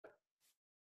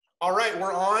All right,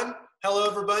 we're on. Hello,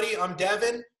 everybody. I'm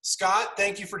Devin. Scott,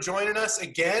 thank you for joining us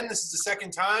again. This is the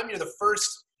second time. You're the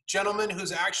first gentleman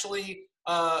who's actually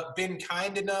been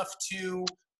kind enough to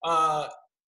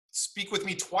speak with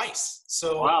me twice.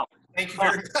 So Wow. thank you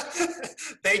very much.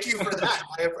 Thank you for that.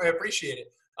 I appreciate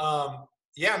it.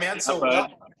 Yeah, man. So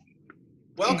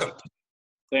welcome.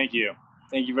 Thank you.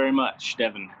 Thank you very much,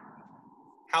 Devin.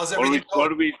 How's everything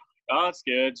going? Oh, it's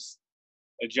good. Just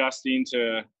adjusting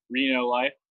to Reno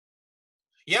life.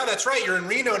 Yeah, that's right. You're in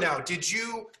Reno now.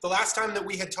 The last time that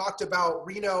we had talked about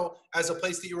Reno as a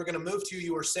place that you were going to move to,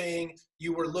 you were saying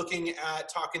you were looking at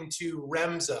talking to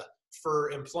Remza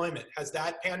for employment. Has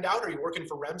that panned out? Are you working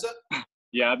for Remza?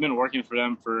 Yeah, I've been working for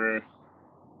them for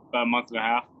about a month and a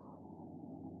half.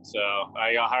 So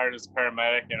I got hired as a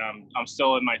paramedic, and I'm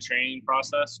still in my training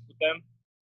process with them.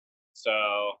 So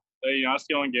it's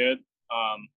going good.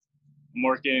 I'm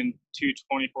working 2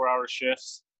 24-hour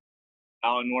shifts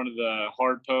out in one of the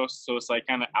hard posts, so it's like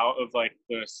kind of out of like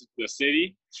the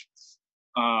city.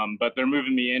 But they're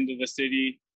moving me into the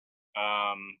city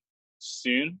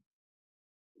soon.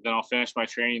 Then I'll finish my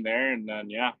training there, and then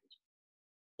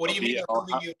What do you mean they're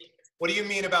moving you? What do you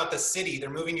mean about the city? They're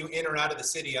moving you in or out of the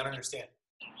city? I don't understand.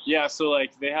 Yeah, so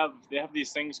like they have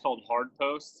these things called hard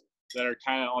posts that are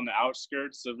kind of on the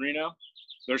outskirts of Reno.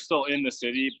 They're still in the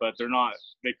city, but they're not.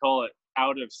 They call it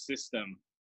out of system,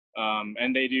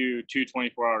 and they do 2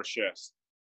 24-hour shifts.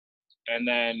 And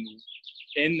then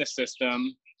in the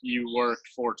system, you work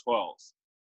 4/12s.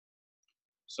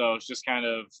 So it's just kind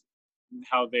of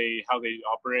how they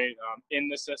operate. In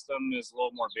the system is a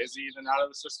little more busy than out of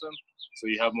the system, so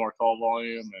you have more call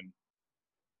volume, and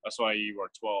that's why you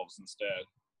work 12s instead.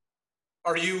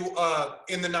 Are you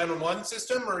in the 911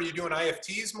 system, or are you doing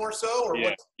IFTs more so, or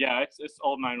what? Yeah, it's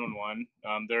all 911.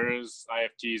 There is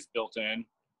IFTs built in,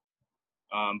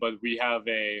 but we have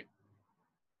a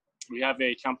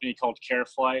company called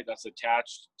CareFlight that's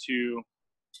attached to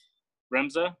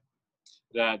Remza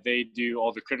that they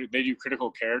do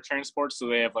critical care transports. So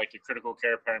they have like a critical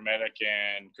care paramedic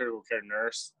and critical care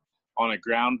nurse on a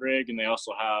ground rig, and they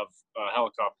also have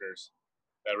helicopters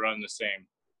that run the same.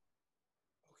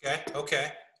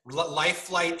 Okay. Life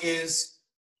Flight is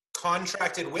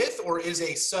contracted with or is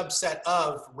a subset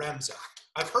of Remza?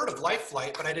 I've heard of Life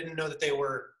Flight, but I didn't know that they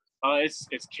were. It's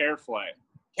CareFlight.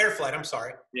 CareFlight, I'm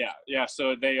sorry. Yeah.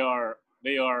 So they are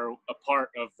a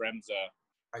part of Remza.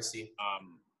 I see.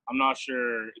 I'm not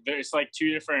sure. It's like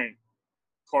 2 different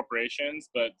corporations,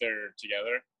 but they're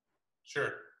together.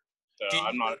 Sure. So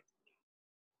I'm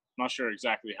not sure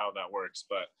exactly how that works,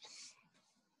 but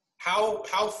how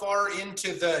far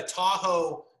into the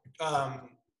Tahoe,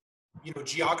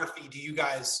 geography do you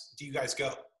guys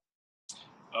go?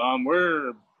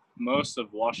 We're most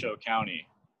of Washoe County.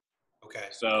 Okay.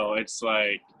 So it's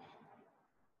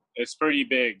pretty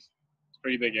big. It's a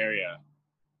pretty big area.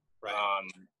 Right.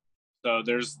 So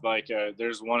there's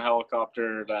one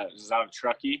helicopter that is out of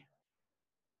Truckee,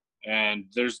 and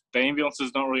the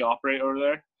ambulances don't really operate over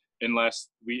there unless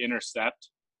we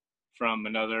intercept from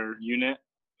another unit.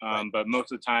 Right. But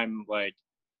most of the time,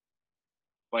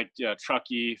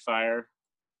 Truckee Fire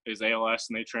is ALS,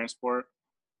 and they transport,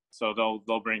 so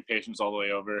they'll bring patients all the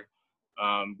way over.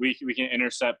 We can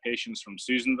intercept patients from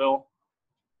Susanville.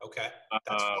 Okay,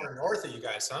 that's far north of you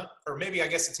guys, huh? Or maybe I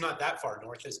guess it's not that far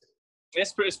north, is it?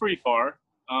 It's pretty far,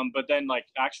 but then like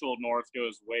actual north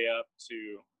goes way up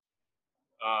to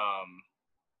I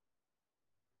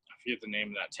forget the name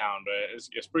of that town, but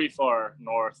it's pretty far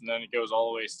north, and then it goes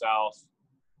all the way south,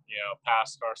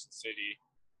 past Carson City.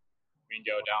 We can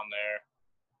go down there.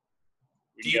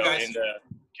 We can go into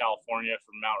California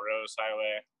from Mount Rose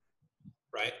Highway.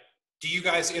 Right. Do you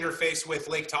guys interface with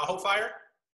Lake Tahoe Fire?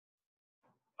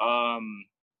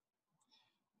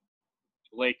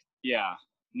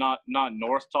 Not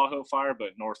North Tahoe Fire,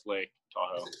 but North Lake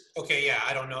Tahoe. Okay, yeah,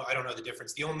 I don't know the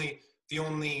difference. The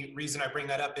only reason I bring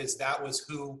that up is that was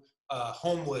who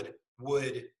Homewood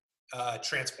would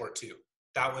transport to.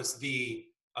 That was the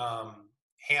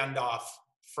handoff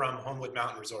from Homewood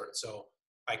Mountain Resort. So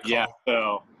I call. Yeah,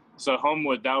 so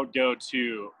Homewood, that would go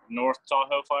to North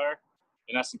Tahoe Fire,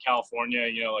 and that's in California.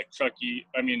 Like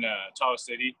Tahoe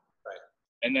City. Right.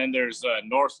 And then there's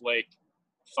North Lake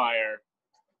Fire.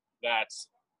 That's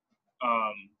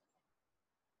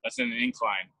in an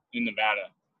incline in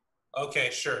Nevada. Okay,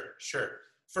 sure.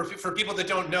 For people that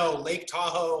don't know, Lake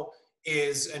Tahoe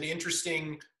is an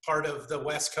interesting part of the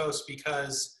West Coast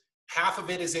because half of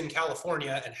it is in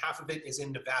California and half of it is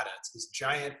in Nevada. It's this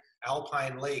giant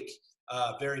alpine lake,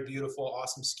 very beautiful,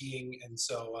 awesome skiing. And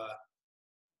so,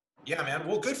 yeah, man,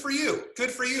 well, good for you.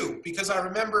 Because I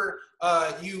remember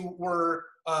you were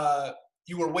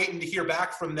you were waiting to hear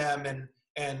back from them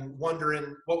and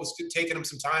wondering what was taking them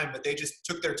some time, but they just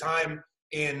took their time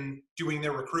in doing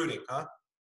their recruiting, huh?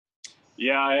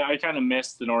 Yeah, I kind of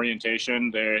missed an orientation.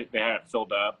 They had it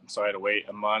filled up, so I had to wait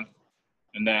a month.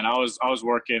 And then I was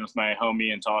working with my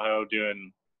homie in Tahoe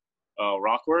doing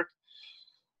rock work.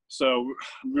 So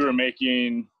we were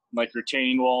making like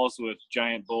retaining walls with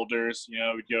giant boulders. You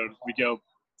know, we'd go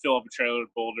fill up a trailer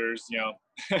with boulders. You know,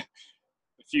 a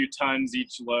few tons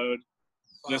each load.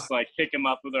 Just like pick them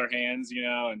up with our hands, you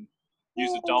know, and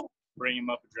use a dolphin to bring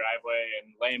them up a driveway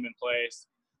and lay them in place.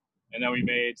 And then we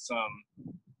made some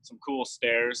cool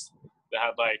stairs that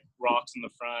had like rocks in the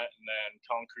front and then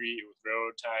concrete with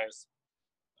railroad ties,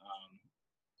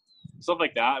 stuff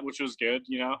like that, which was good.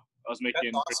 You know, I was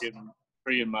making Awesome.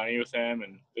 pretty good money with him,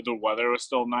 and the weather was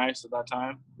still nice at that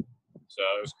time, so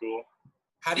it was cool.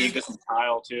 How do you? Did some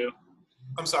tile too.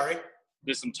 I'm sorry.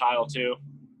 Did some tile too.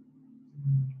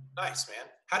 Nice, man.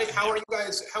 How are you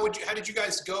guys? How did you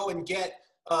guys go and get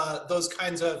those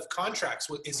kinds of contracts?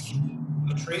 Is he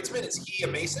a tradesman? Is he a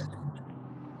mason?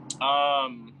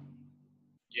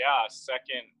 Yeah,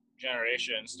 second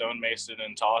generation stonemason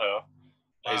in Tahoe.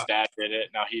 Wow. His dad did it.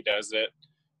 Now he does it.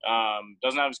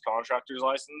 Doesn't have his contractor's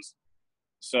license,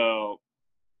 so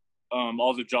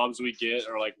all the jobs we get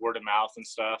are like word of mouth and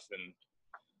stuff.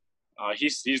 And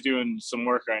he's doing some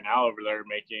work right now over there,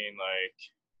 making like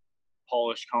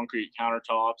polished concrete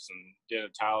countertops, and did a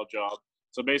tile job.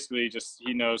 So basically, just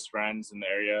he knows friends in the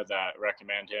area that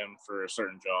recommend him for a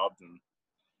certain job. And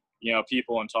you know,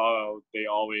 people in Tahoe, they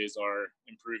always are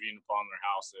improving upon their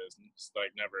houses, and it's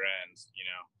like never ends, you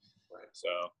know. Right. So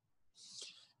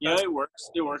yeah, it works.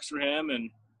 It works for him, and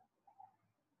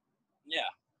yeah.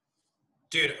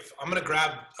 Dude, I'm gonna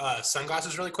grab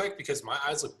sunglasses really quick because my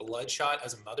eyes look bloodshot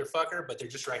as a motherfucker, but they're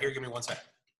just right here. Give me 1 second.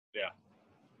 Yeah.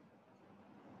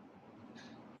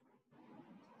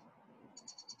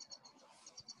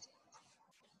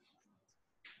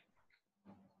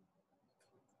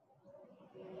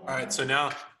 All right, so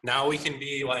now we can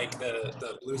be like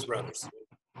the Blues Brothers.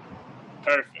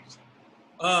 Perfect.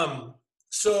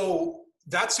 So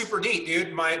that's super neat,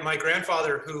 dude. My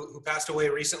grandfather, who passed away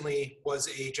recently, was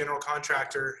a general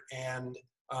contractor, and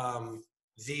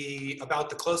about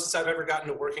the closest I've ever gotten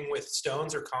to working with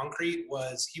stones or concrete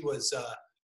was he was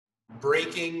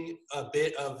breaking a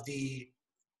bit of the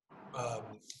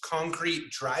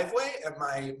concrete driveway at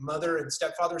my mother and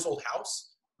stepfather's old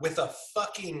house with a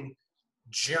fucking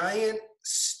giant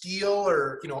steel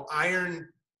or iron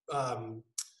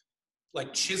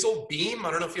like chisel beam.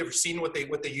 I don't know if you've ever seen what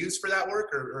they use for that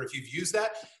work, or if you've used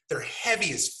that. They're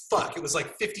heavy as fuck. It was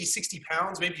like 50-60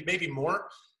 pounds, maybe more.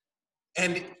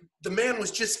 And the man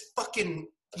was just fucking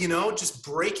just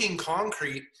breaking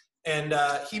concrete. And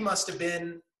he must have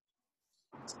been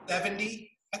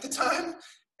 70 at the time,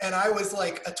 and I was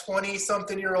like a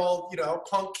 20-something-year-old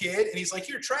punk kid. And he's like,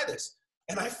 here, try this.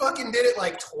 And I fucking did it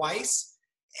like twice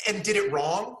and did it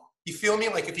wrong. You feel me?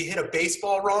 Like if you hit a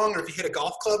baseball wrong or if you hit a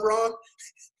golf club wrong.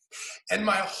 And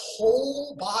my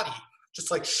whole body just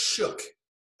like shook.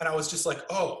 And I was just like,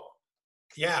 oh,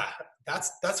 yeah,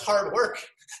 that's hard work.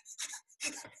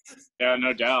 Yeah,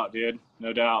 no doubt, dude.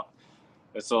 No doubt.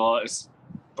 It's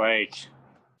like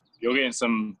you'll get in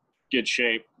some good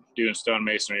shape doing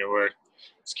stonemasonry work.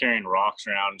 It's carrying rocks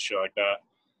around and shit like that.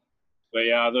 But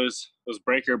yeah, those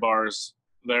breaker bars,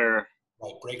 they're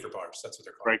like breaker bars. That's what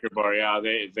they're called. Breaker bar, yeah.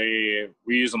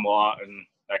 We use them a lot and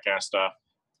that kind of stuff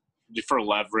for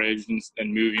leverage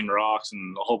and moving rocks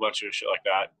and a whole bunch of shit like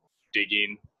that,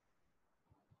 digging.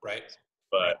 Right.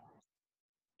 But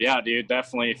yeah, dude,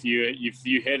 definitely. If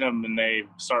you hit them and they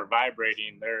start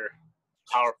vibrating, they're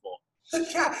powerful.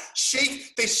 Yeah,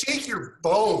 they shake your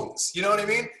bones. You know what I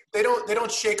mean? They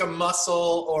don't shake a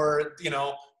muscle or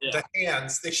the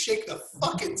hands. They shake the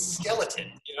fucking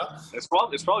skeleton. It's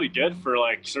probably good for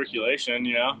like circulation.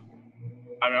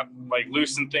 I mean, like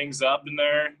loosen things up in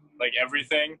there, like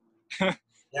everything.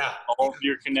 Yeah. All of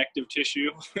your connective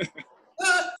tissue.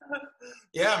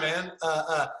 Yeah, man.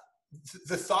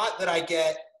 The thought that I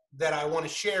get that I want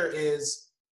to share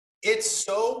is it's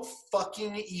so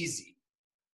fucking easy,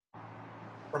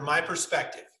 from my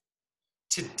perspective,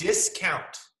 to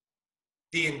discount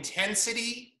the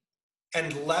intensity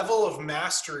and level of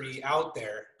mastery out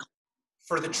there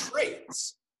for the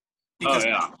trades. Because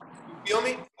you feel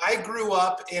me? I grew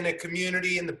up in a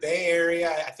community in the Bay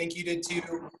Area. I think you did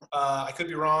too. I could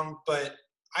be wrong, but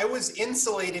I was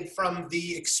insulated from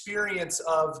the experience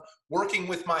of working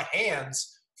with my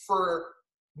hands for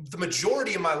the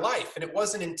majority of my life. And it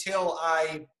wasn't until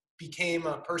I became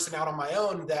a person out on my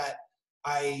own that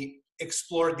I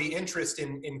explored the interest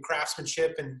in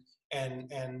craftsmanship and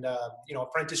you know,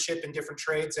 apprenticeship in different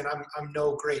trades. And I'm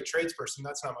no great tradesperson.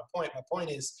 That's not my point. My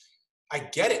point is, I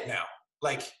get it now.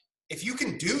 Like, if you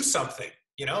can do something,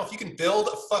 you know, if you can build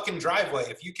a fucking driveway,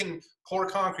 if you can pour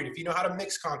concrete, if you know how to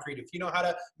mix concrete, if you know how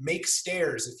to make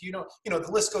stairs, if you know,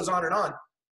 the list goes on and on.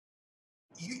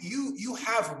 You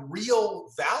have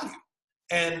real value.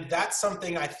 And that's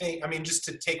something I think, I mean, just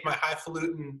to take my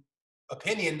highfalutin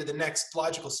opinion to the next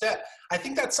logical step, I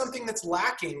think that's something that's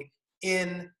lacking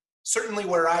in certainly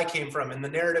where I came from, and the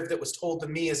narrative that was told to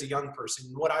me as a young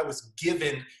person, what I was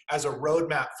given as a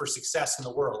roadmap for success in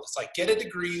the world. It's like, get a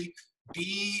degree,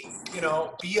 be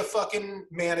a fucking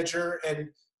manager, and,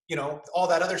 you know, all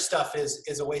that other stuff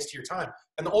is a waste of your time.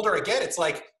 And the older I get, it's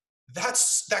like,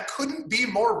 that couldn't be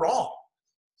more wrong.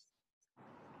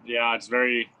 Yeah, it's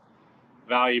very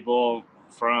valuable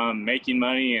from making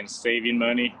money and saving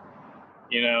money.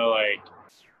 You know, like,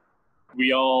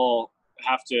 we all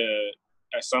have to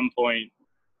at some point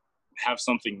have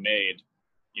something made,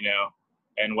 you know,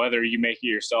 and whether you make it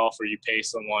yourself or you pay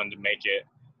someone to make it,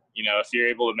 you know, if you're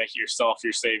able to make it yourself,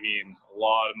 you're saving a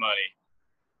lot of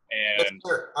money. And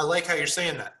I like how you're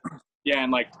saying that. Yeah,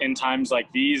 and like in times like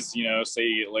these, you know, say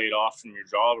you get laid off from your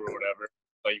job or whatever,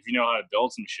 like if you know how to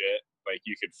build some shit, like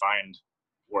you could find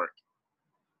work.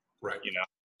 Right. You know?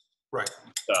 Right.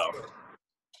 So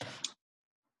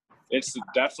it's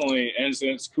definitely, and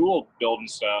it's cool building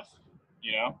stuff,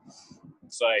 you know?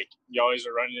 It's like you always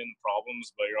are running into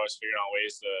problems, but you're always figuring out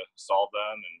ways to solve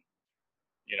them. And,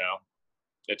 you know,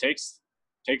 it takes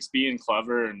being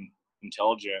clever and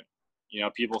intelligent. You know,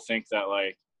 people think that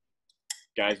like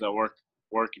guys that work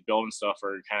building stuff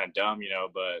are kind of dumb, you know,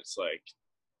 but it's like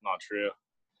not true.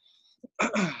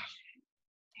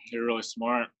 They're really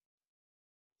smart.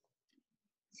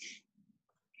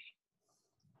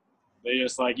 They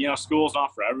just like, you know, school's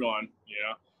not for everyone, you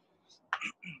know.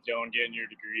 Go and getting your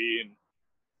degree, and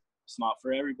it's not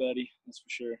for everybody, that's for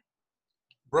sure.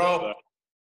 Bro, but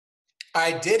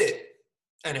I did it,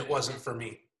 and it wasn't for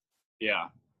me. Yeah.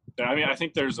 I mean, I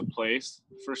think there's a place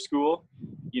for school,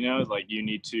 you know, like you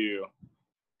need to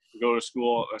go to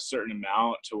school a certain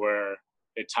amount to where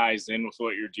it ties in with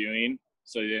what you're doing.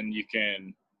 So then you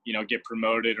can, you know, get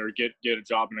promoted or get a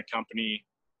job in a company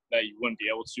that you wouldn't be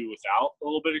able to without a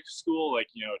little bit of school, like,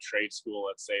 you know, trade school,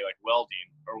 let's say like welding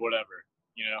or whatever,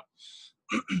 you know.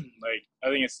 Like, I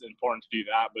think it's important to do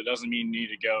that, but it doesn't mean you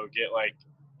need to go get like,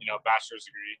 you know, a bachelor's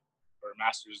degree or a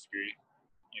master's degree.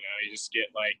 You know, you just get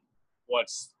like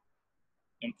what's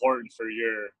important for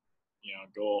your, you know,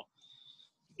 goal.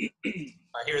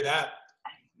 I hear that.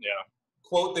 Yeah.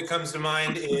 Quote that comes to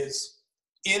mind is,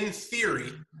 in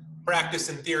theory, practice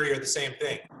and theory are the same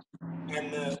thing.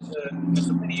 And the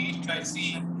delineation I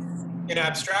see in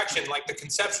abstraction, like the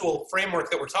conceptual framework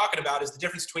that we're talking about, is the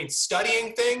difference between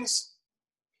studying things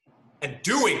and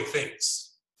doing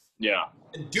things. Yeah.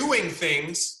 And doing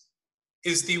things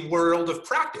is the world of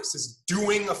practice, is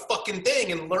doing a fucking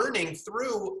thing and learning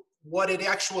through what it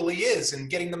actually is and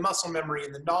getting the muscle memory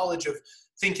and the knowledge of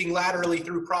thinking laterally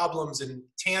through problems and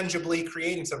tangibly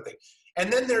creating something.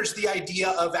 And then there's the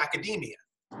idea of academia,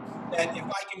 that if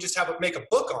I can just make a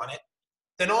book on it,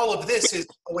 then all of this is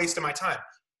a waste of my time.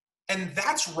 And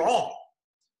that's wrong.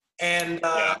 And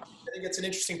I think it's an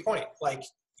interesting point. Like,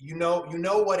 you know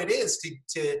what it is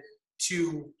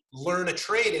to learn a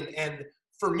trade. And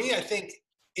for me, I think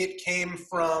it came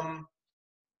from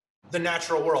the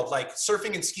natural world. Like,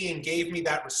 surfing and skiing gave me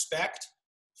that respect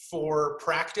for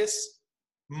practice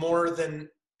more than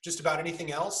just about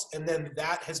anything else. And then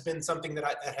that has been something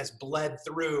that has bled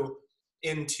through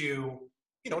into,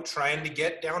 you know, trying to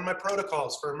get down my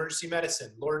protocols for emergency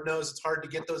medicine. Lord knows it's hard to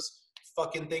get those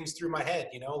fucking things through my head,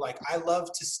 you know? Like, I love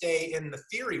to stay in the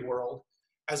theory world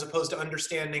as opposed to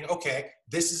understanding, okay,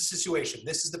 this is the situation,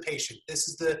 this is the patient, this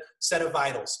is the set of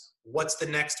vitals, what's the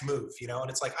next move, you know? And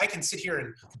it's like, I can sit here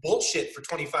and bullshit for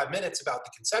 25 minutes about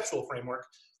the conceptual framework,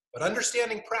 but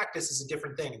understanding practice is a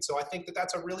different thing. And so I think that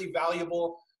that's a really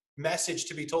valuable message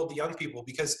to be told to young people,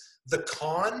 because the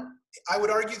con, I would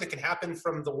argue, that can happen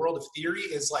from the world of theory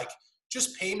is like,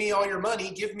 just pay me all your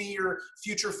money, give me your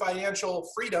future financial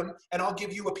freedom, and I'll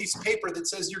give you a piece of paper that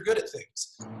says you're good at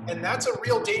things. And that's a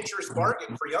real dangerous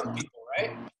bargain for young people,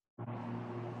 right?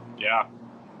 Yeah.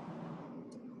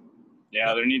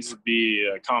 Yeah, there needs to be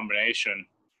a combination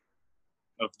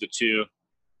of the two.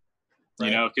 Right.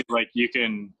 You know, 'cause like you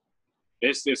can,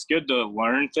 it's good to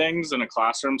learn things in a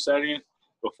classroom setting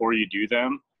before you do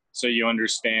them, so you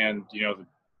understand, you know,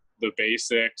 the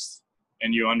basics,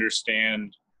 and you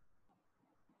understand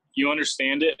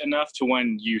it enough to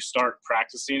when you start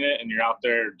practicing it and you're out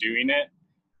there doing it,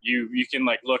 you can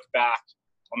like look back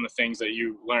on the things that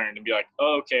you learned and be like,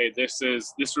 oh, okay, this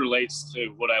relates to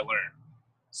what I learned.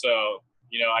 So,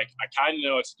 you know, I kind of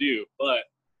know what to do, but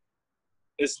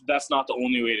that's not the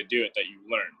only way to do it that you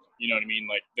learn. You know what I mean?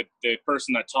 Like the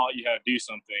person that taught you how to do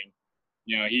something,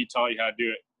 you know, he taught you how to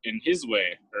do it in his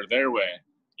way or their way,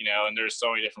 you know, and there's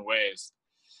so many different ways.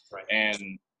 Right.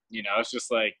 And, you know, it's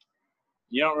just like,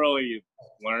 you don't really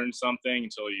learn something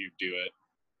until you do it.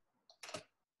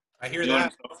 I hear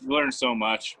that. You learn so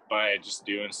much by just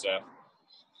doing stuff.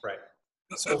 Right.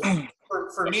 So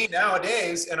for me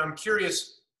nowadays, and I'm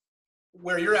curious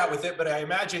where you're at with it, but I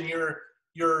imagine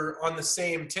you're on the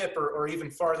same tip or even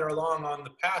farther along on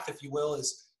the path, if you will,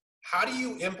 is how do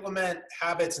you implement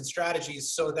habits and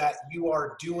strategies so that you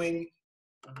are doing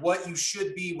what you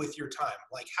should be with your time?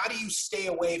 Like, how do you stay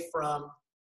away from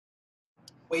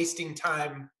wasting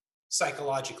time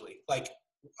psychologically? Like,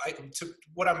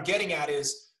 what I'm getting at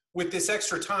is with this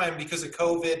extra time because of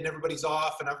COVID and everybody's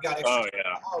off and I've got extra time in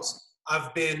the house,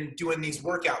 I've been doing these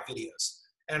workout videos.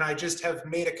 And I just have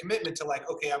made a commitment to like,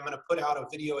 okay, I'm going to put out a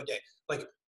video a day. Like,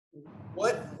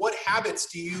 what habits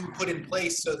do you put in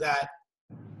place so that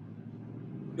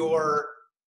you're,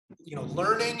 you know,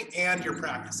 learning and you're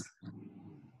practicing?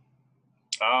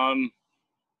 I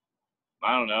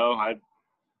don't know.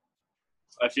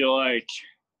 I feel like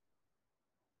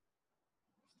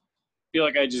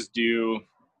I just do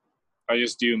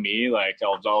me. Like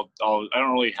I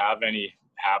don't really have any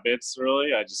habits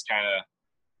really. I just kind of,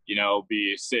 you know,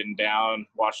 be sitting down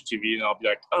watching TV and I'll be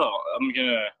like, oh, I'm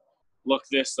gonna look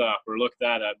this up or look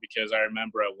that up because I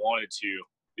remember I wanted to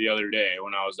the other day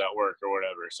when I was at work or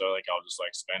whatever. So like I'll just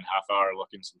like spend half hour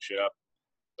looking some shit up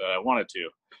that I wanted to,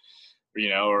 you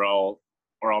know, or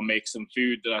I'll make some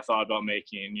food that I thought about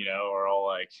making, you know, or I'll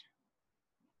like,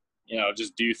 you know,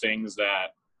 just do things that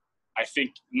I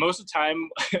think most of the time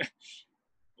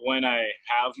when I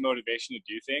have motivation to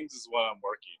do things is when I'm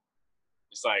working.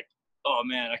 It's like, oh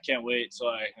man, I can't wait till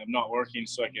I'm not working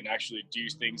so I can actually do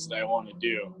things that I want to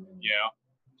do, you know?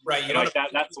 Right. You know, like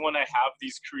that's when I have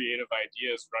these creative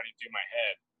ideas running through my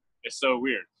head. It's so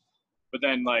weird. But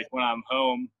then like when I'm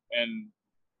home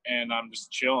and I'm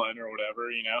just chilling or whatever,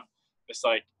 you know, it's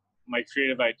like my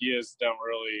creative ideas don't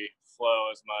really flow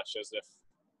as much as if,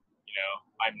 you know,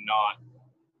 I'm not.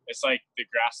 It's like the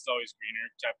grass is always greener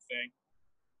type of thing.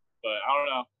 But I don't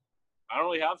know. I don't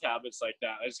really have habits like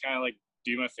that. I just kind of like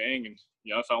do my thing. And,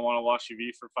 you know, if I want to watch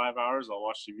TV for 5 hours, I'll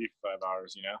watch TV for 5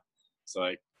 hours, you know? It's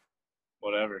like,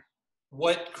 whatever.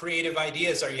 What creative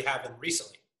ideas are you having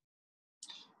recently?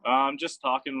 Just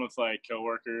talking with like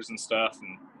coworkers and stuff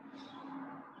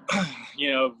and,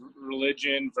 you know,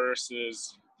 religion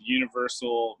versus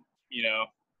universal, you know,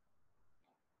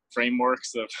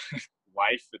 frameworks of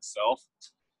life itself.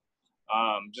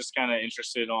 Just kind of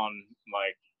interested on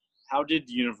like, how did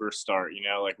the universe start? You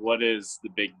know, like what is the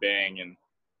Big Bang, and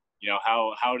you know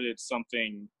how did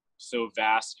something so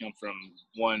vast come from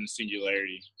one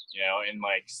singularity? You know,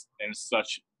 in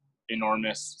such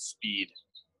enormous speed.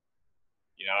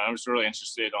 You know, I was really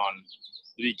interested on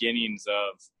the beginnings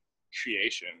of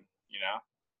creation. You know,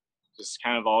 just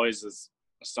kind of always is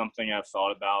something I've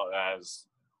thought about as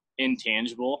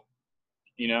intangible.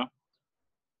 You know,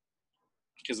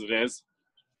 because it is.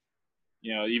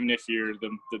 You know, even if you're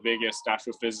the biggest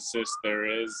astrophysicist there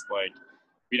is, like,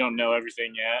 we don't know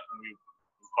everything yet, and we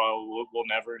probably will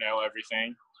never know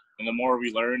everything. And the more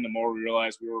we learn, the more we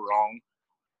realize we were wrong,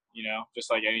 you know, just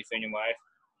like anything in life.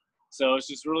 So it's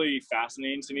just really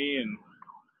fascinating to me. And,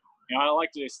 you know, I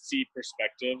like to see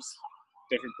perspectives,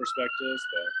 different perspectives,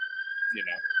 but, you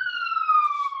know,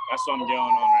 that's what I'm going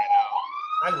on right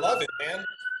now. I love it, man.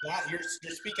 You're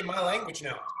speaking my language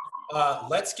now.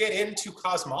 Let's get into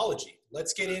cosmology.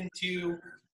 Let's get into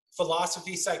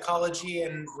philosophy, psychology,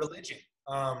 and religion.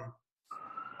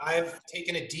 I've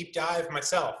taken a deep dive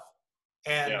myself,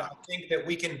 and I think that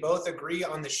we can both agree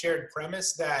on the shared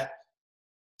premise that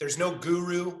there's no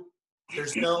guru,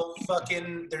 there's no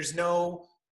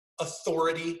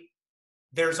authority.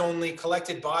 There's only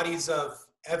collected bodies of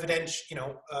evidence, you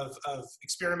know, of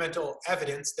experimental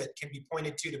evidence that can be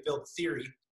pointed to build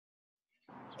theory.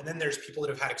 And then there's people that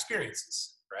have had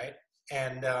experiences, right?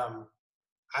 And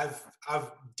I've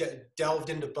delved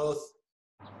into both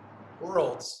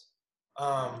worlds.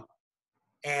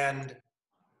 And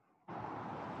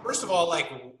first of all,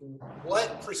 like,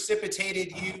 what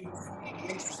precipitated you being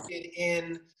interested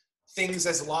in things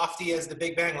as lofty as the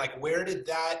Big Bang? Like, where did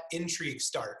that intrigue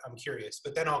start? I'm curious.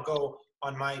 But then I'll go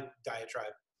on my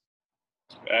diatribe.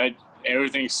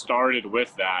 Everything started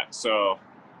with that. So,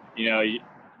 you know,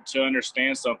 to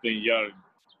understand something, you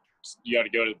gotta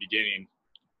go to the beginning,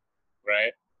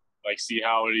 right? Like see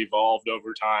how it evolved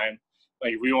over time,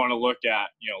 like if we want to look at,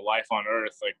 you know, life on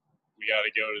Earth, like we got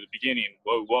to go to the beginning.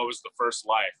 What was the first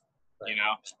life? Right. You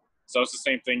know, so it's the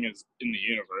same thing as in the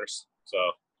universe. So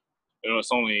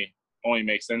it's only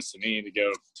makes sense to me to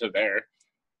go to there.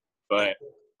 But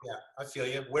yeah, I feel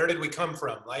you. Where did we come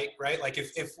from? Like, right? Like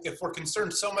if we're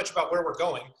concerned so much about where we're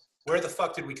going, where the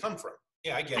fuck did we come from?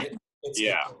 Yeah, I get it.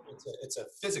 It's a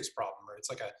physics problem, or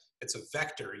it's a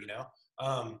vector, you know?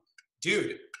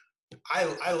 Dude,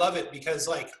 I love it because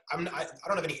like I don't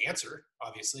have any answer,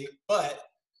 obviously, but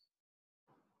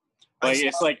like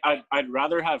it's like I'd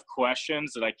rather have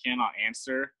questions that I cannot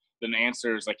answer than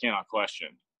answers I cannot question.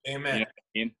 Amen. You know what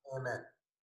I mean? Amen.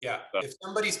 Yeah. So. If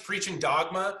somebody's preaching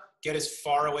dogma, get as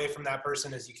far away from that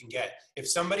person as you can get. If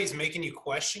somebody's making you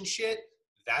question shit,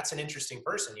 that's an interesting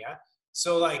person. Yeah.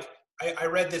 So like I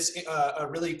read this a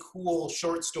really cool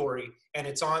short story, and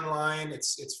it's online.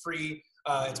 It's free.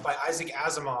 It's by Isaac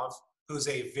Asimov, who's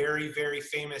a very, very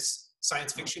famous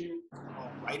science fiction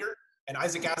writer. And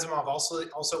Isaac Asimov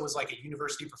also was like a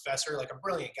university professor, like a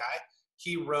brilliant guy.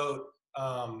 He wrote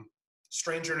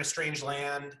Stranger in a Strange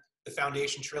Land, the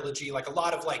Foundation trilogy, like a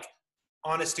lot of like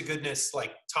honest to goodness,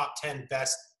 like top 10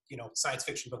 best, you know, science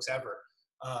fiction books ever.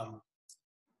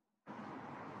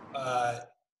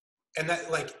 And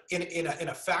that like in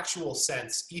a factual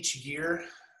sense, each year,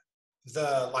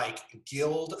 the like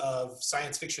guild of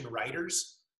science fiction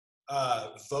writers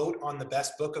vote on the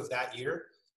best book of that year.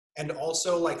 And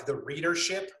also like the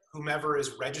readership, whomever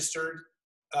is registered,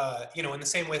 you know, in the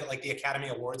same way that like the Academy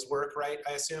Awards work, right?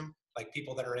 I assume like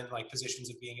people that are in like positions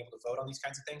of being able to vote on these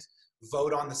kinds of things,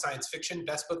 vote on the science fiction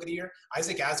best book of the year.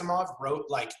 Isaac Asimov wrote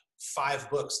like 5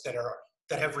 books that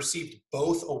have received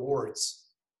both awards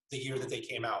the year that they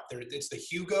came out. It's the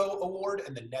Hugo Award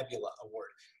and the Nebula Award.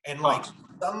 And like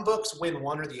some books win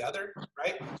one or the other,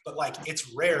 right? But like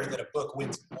it's rare that a book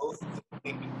wins both.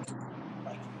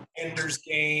 Like Ender's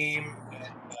Game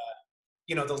and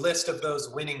you know, the list of those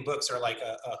winning books are like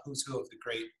a who's who of the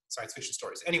great science fiction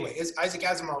stories. Anyway, Isaac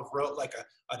Asimov wrote like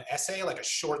an essay, like a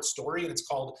short story, and it's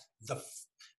called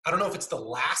I don't know if it's the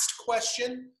last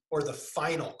question or the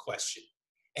final question.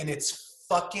 And it's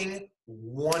fucking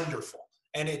wonderful.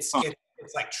 And it's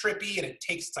like trippy, and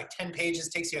it's like 10 pages,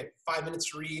 it takes you 5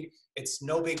 minutes to read. It's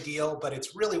no big deal, but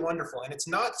it's really wonderful. And it's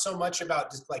not so much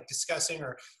about just like discussing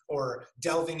or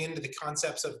delving into the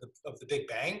concepts of the Big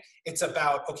Bang. It's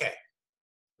about, okay,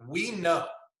 we know,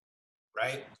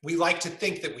 right? We like to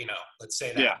think that we know, let's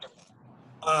say that.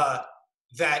 Yeah.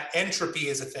 That entropy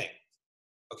is a thing,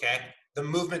 okay? The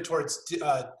movement towards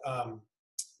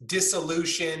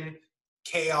dissolution,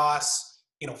 chaos,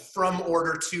 you know, from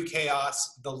order to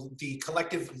chaos, the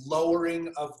collective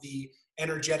lowering of the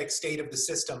energetic state of the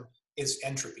system is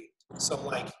entropy. So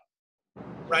like,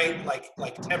 right,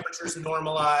 like temperatures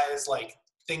normalize, like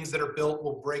things that are built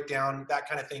will break down, that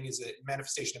kind of thing is a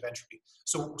manifestation of entropy.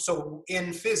 So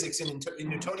in physics, in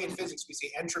Newtonian physics, we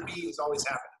see entropy is always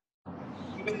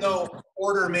happening. Even though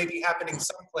order may be happening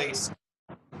someplace,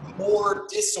 more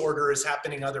disorder is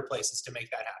happening other places to make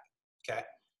that happen, okay?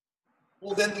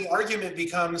 Well, then the argument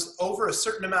becomes, over a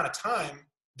certain amount of time,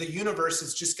 the universe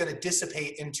is just going to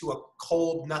dissipate into a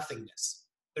cold nothingness.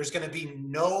 There's going to be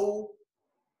no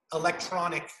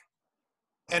electronic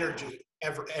energy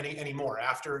anymore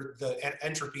after the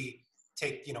entropy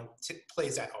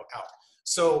plays that out.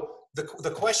 So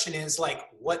the question is like,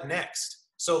 what next?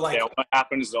 So like, yeah, what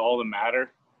happens to all the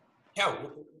matter? Yeah,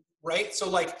 right. So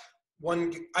like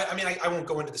I won't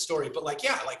go into the story, but like,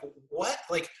 yeah, like what?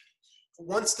 Like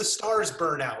once the stars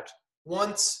burn out,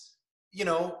 once, you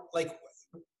know, like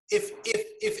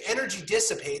if energy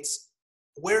dissipates,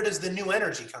 where does the new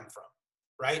energy come from?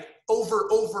 Right?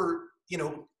 Over, you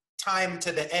know, time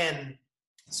to the n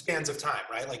spans of time,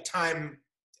 right? Like time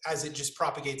as it just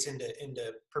propagates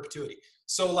into perpetuity.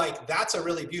 So like that's a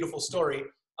really beautiful story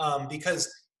because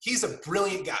he's a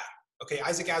brilliant guy. Okay,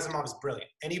 Isaac Asimov is brilliant.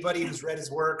 Anybody who's read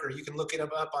his work, or you can look it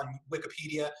up on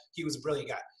Wikipedia, he was a brilliant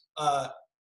guy.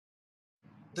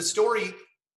 The story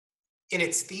in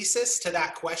its thesis to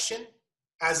that question,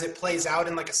 as it plays out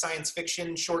in like a science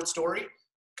fiction short story,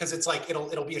 because it's like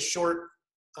it'll be a short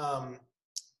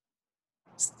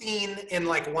scene in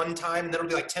like one time, and then it'll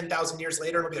be like 10,000 years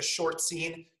later, it'll be a short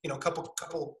scene, you know,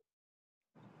 couple,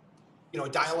 you know,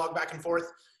 dialogue back and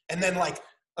forth, and then like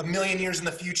a million years in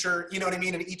the future, you know what I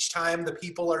mean? And each time the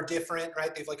people are different,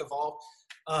 right? They've like evolved.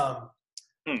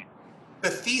 The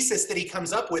thesis that he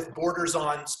comes up with borders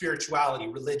on spirituality,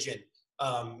 religion,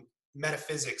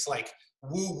 metaphysics, like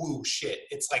woo-woo shit.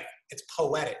 It's like, it's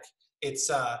poetic. It's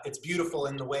beautiful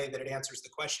in the way that it answers the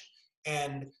question.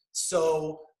 And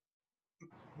so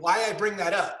why I bring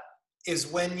that up is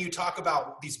when you talk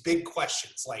about these big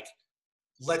questions, like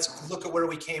let's look at where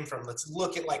we came from. Let's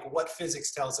look at like what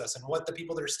physics tells us and what the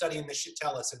people that are studying this shit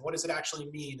tell us and what does it actually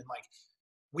mean. And like,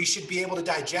 we should be able to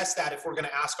digest that if we're going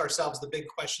to ask ourselves the big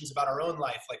questions about our own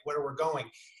life, like where we're going.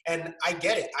 And I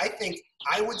get it. I think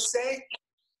I would say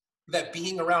that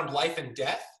being around life and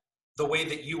death, the way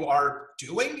that you are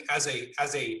doing as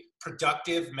a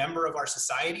productive member of our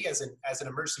society, as an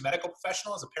emergency medical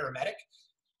professional, as a paramedic,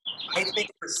 I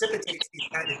think precipitates these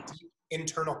kind of deep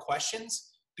internal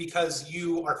questions because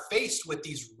you are faced with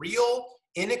these real,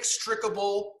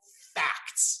 inextricable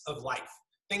facts of life,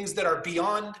 things that are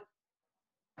beyond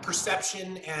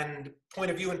perception and point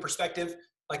of view and perspective.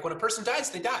 Like when a person dies,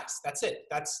 they die. That's it.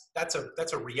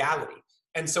 That's a reality.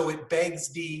 And so it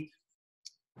begs the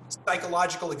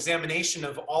psychological examination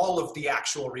of all of the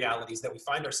actual realities that we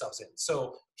find ourselves in.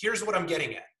 So here's what I'm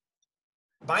getting at.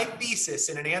 My thesis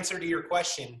in an answer to your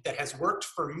question that has worked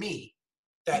for me,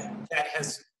 that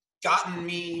has gotten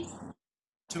me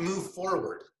to move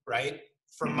forward, right?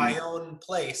 From my own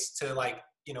place to like,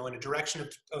 you know, in a direction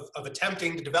of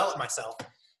attempting to develop myself,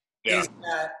 is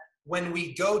that when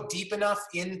we go deep enough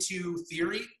into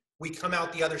theory, we come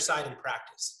out the other side in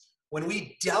practice. When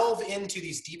we delve into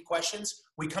these deep questions,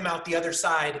 we come out the other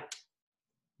side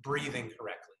breathing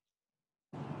correctly.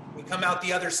 We come out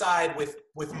the other side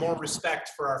with more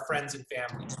respect for our friends and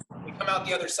family. We come out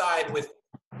the other side with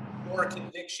more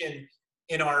conviction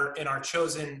in our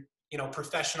chosen, you know,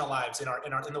 professional lives, in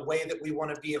the way that we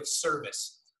want to be of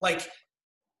service. Like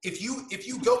if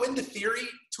you go into theory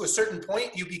to a certain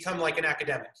point, you become like an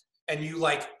academic and you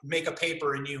like make a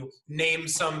paper and you name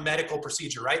some medical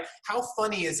procedure, right? How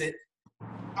funny is it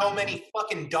how many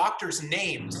fucking doctors'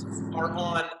 names are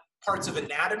on parts of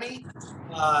anatomy,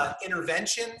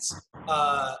 interventions,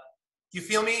 you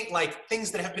feel me? Like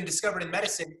things that have been discovered in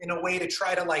medicine in a way to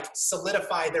try to like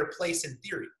solidify their place in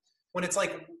theory. When it's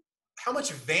like, how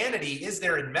much vanity is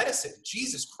there in medicine?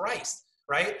 Jesus Christ,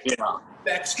 right? Yeah.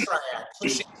 Beck's triad,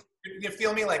 pushing, you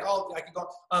feel me? Like, oh, I could go.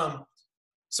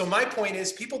 So my point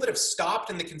is, people that have stopped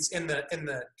in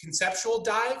the conceptual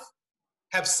dive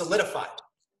have solidified,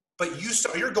 but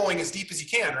you're going as deep as you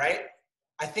can, right?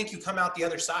 I think you come out the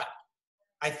other side.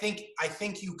 I think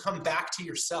you come back to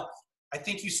yourself. I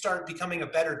think you start becoming a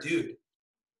better dude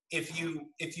if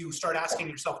you start asking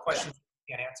yourself questions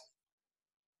you can't answer.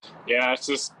 Yeah, it's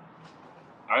just,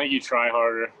 I think you try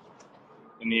harder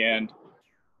in the end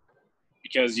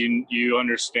because you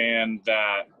understand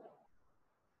that,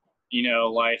 you know,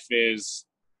 life is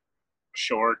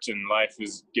short and life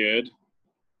is good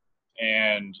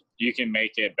and you can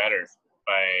make it better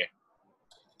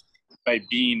by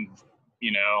being,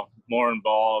 you know, more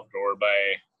involved or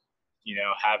by, you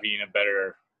know, having a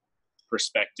better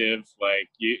perspective. Like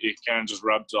it kind of just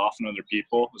rubs off on other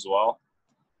people as well.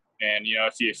 And, you know,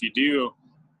 if you do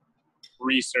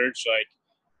research like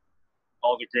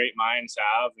all the great minds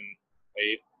have and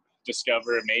they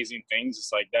discover amazing things,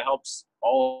 it's like that helps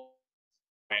all.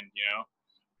 And, you know,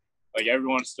 like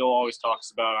everyone still always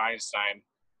talks about Einstein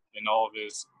and all of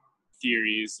his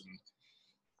theories. And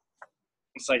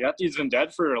it's like that dude's been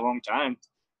dead for a long time.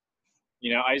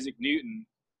 You know, Isaac Newton,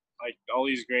 like all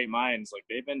these great minds, like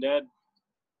they've been dead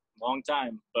a long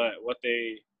time, but what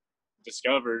they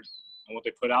discovered and what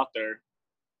they put out there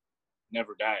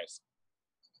never dies,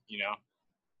 you know?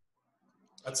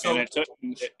 That's so. And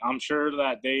I'm sure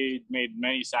that they made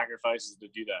many sacrifices to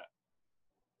do that.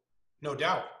 No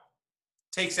doubt.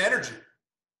 Takes energy.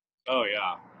 Oh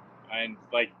yeah. And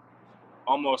like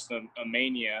almost a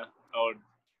mania, I would,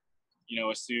 you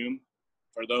know, assume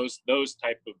for those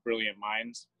type of brilliant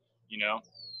minds, you know.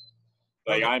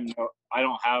 Like I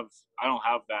don't have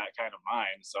that kind of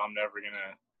mind, so I'm never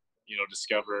gonna, you know,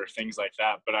 discover things like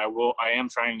that. But I am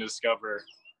trying to discover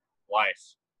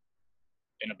life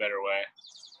in a better way.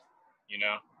 You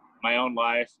know, my own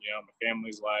life, you know, my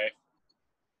family's life,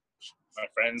 my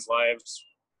friends' lives.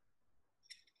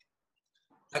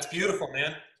 That's beautiful,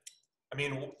 man. I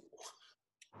mean,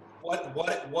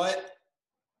 what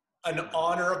an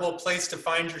honorable place to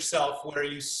find yourself where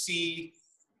you see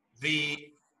the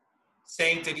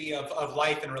sanctity of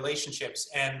life and relationships.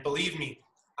 And believe me,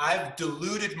 I've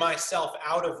deluded myself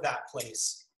out of that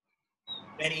place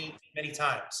many, many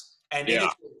times. And it is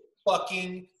a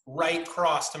fucking right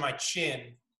cross to my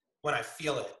chin when I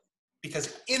feel it.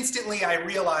 Because instantly I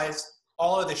realize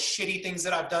all of the shitty things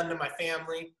that I've done to my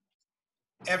family.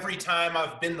 Every time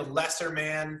I've been the lesser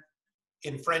man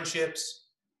in friendships,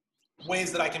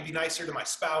 ways that I can be nicer to my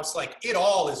spouse, like it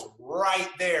all is right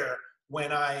there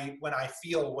when I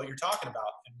feel what you're talking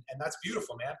about. And that's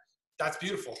beautiful, man. That's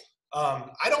beautiful.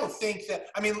 I don't think that,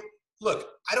 I mean, look,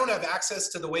 I don't have access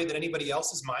to the way that anybody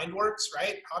else's mind works,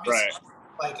 right? Obviously. Right.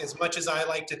 Like, as much as I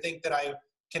like to think that I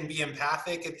can be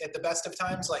empathic at the best of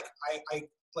times, like I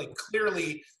like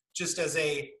clearly just as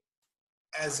a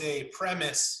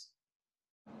premise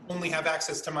only have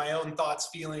access to my own thoughts,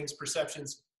 feelings,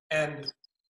 perceptions. And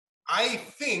I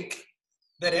think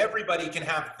that everybody can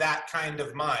have that kind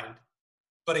of mind.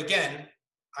 But again,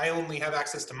 I only have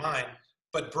access to mine.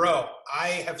 But bro, I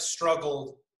have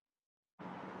struggled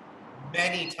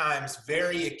many times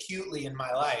very acutely in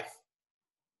my life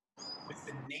with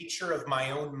the nature of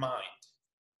my own mind.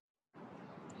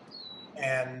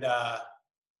 And,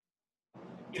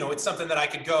 it's something that I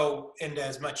could go into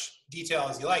as much detail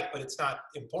as you like, but it's not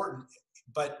important.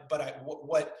 But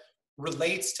what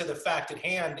relates to the fact at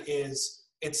hand is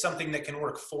it's something that can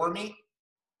work for me,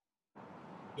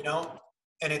 you know,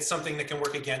 and it's something that can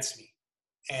work against me.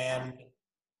 And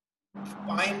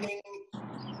finding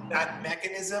that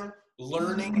mechanism,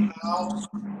 learning how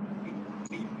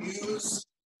to use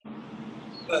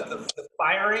the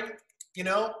firing,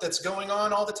 that's going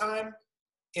on all the time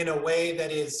in a way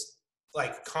that is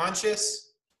like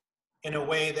conscious, in a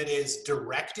way that is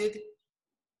directed,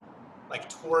 like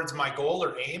towards my goal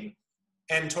or aim,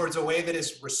 and towards a way that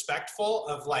is respectful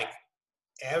of like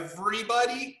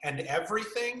everybody and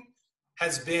everything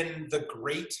has been the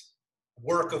great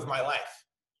work of my life.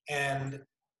 And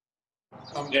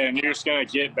yeah, and you're just gonna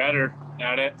get better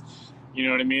at it. You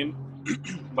know what I mean?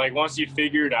 Like once you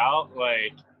figure it out,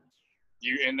 like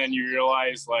and then you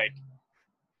realize like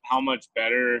how much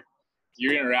better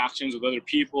your interactions with other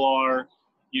people are.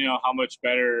 You know how much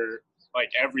better like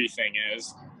everything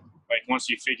is. Like once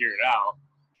you figure it out,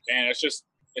 and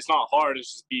it's not hard.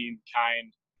 It's just being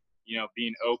kind.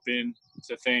 Being open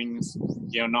to things.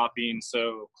 Not being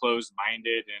so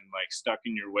closed-minded and like stuck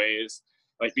in your ways.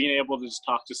 Like being able to just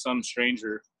talk to some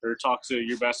stranger or talk to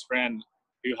your best friend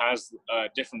who has a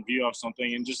different view of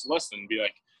something and just listen and be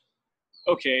like,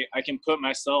 okay, I can put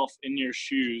myself in your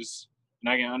shoes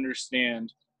and I can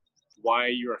understand why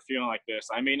you are feeling like this.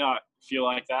 I may not feel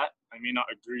like that. I may not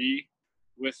agree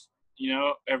with,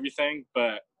 everything,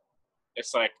 but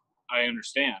it's like, I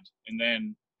understand. And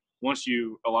then once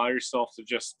you allow yourself to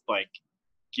just like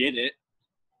get it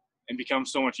and become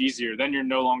so much easier, then you're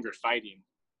no longer fighting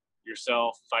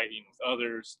yourself, fighting with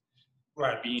others,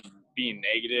 right, being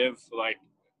negative. Like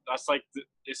that's like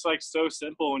it's like so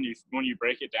simple when you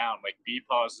break it down. Like be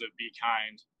positive, be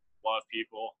kind, love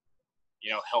people,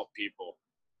 help people.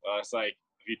 It's like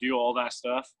if you do all that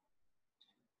stuff,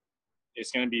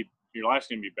 your life's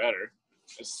gonna be better.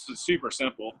 It's super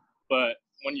simple, but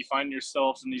when you find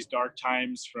yourselves in these dark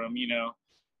times from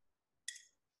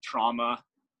trauma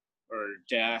or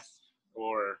death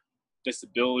or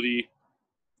disability,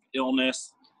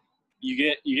 illness, you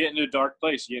get into a dark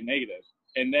place, you get negative,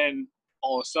 and then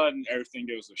all of a sudden everything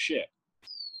goes to shit.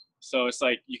 So it's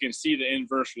like you can see the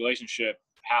inverse relationship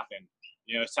happen.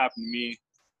 It's happened to me.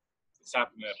 It's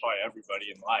happened to probably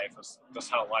everybody in life. That's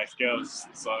how life goes.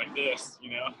 It's like this,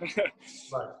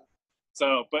 right.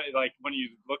 So, but like when you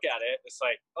look at it, it's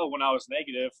like, oh, when I was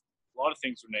negative, a lot of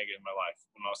things were negative in my life.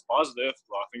 When I was positive,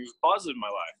 a lot of things were positive in my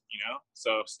life,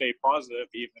 So stay positive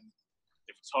even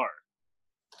if it's hard,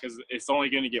 because it's only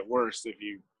going to get worse if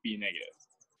you be negative.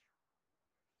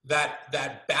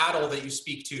 That battle that you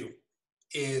speak to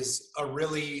is a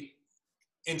really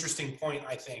interesting point,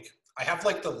 I think. I have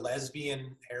like the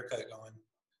lesbian haircut going.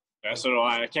 Yeah, so do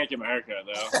I. I can't get my haircut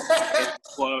though.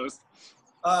 It's closed.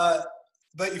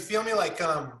 But you feel me, like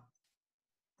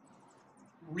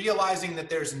realizing that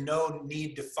there's no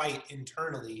need to fight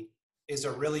internally is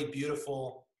a really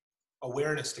beautiful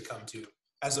awareness to come to,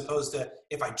 as opposed to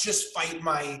if I just fight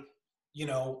my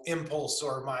impulse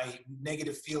or my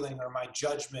negative feeling or my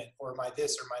judgment or my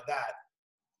this or my that.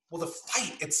 Well, the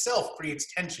fight itself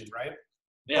creates tension, right?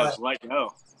 Yeah, just let go.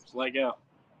 Just let go.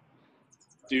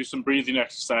 Do some breathing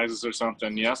exercises or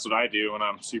something. Yeah, that's what I do when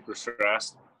I'm super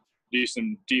stressed. Do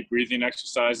some deep breathing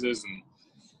exercises and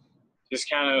just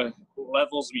kind of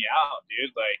levels me out,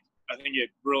 dude. Like, I think it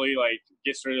really like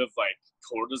gets rid of like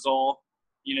cortisol,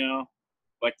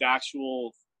 like the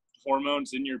actual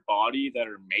hormones in your body that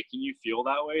are making you feel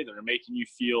that way, that are making you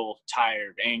feel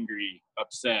tired, angry,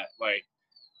 upset. Like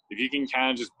if you can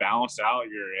kind of just balance out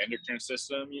your endocrine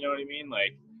system, you know what I mean?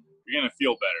 Like you're gonna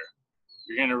feel better.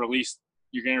 You're gonna release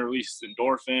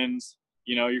endorphins,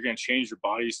 you're gonna change your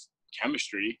body's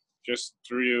chemistry just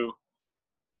through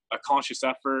a conscious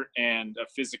effort and a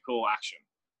physical action,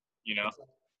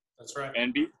 That's right.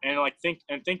 And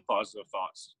think positive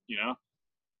thoughts,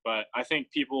 But I think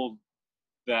people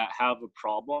that have a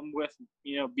problem with,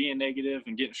 being negative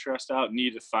and getting stressed out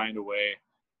need to find a way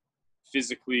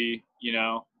physically,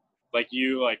 like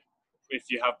if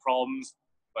you have problems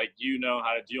like, you know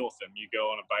how to deal with them. You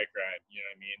go on a bike ride, you know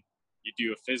what I mean? You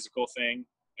do a physical thing,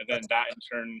 and then That's, that in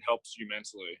turn helps you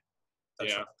mentally, you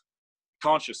that's know, right.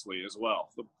 consciously as well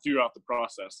throughout the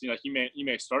process. You know, you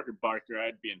may start your bike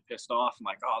ride being pissed off and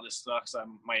like, oh, this sucks.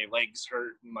 My legs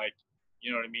hurt, and like,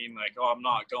 you know what I mean? Like, oh, I'm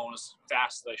not going as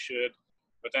fast as I should.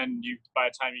 But then by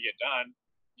the time you get done,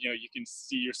 you know, you can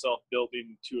see yourself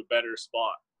building to a better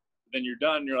spot. Then you're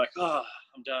done. You're like, oh,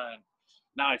 I'm done.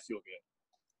 Now I feel good.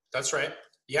 That's right.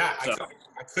 Yeah, So,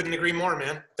 I couldn't agree more,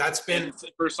 man. That's been and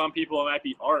for some people, it might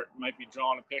be art. It might be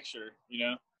drawing a picture, you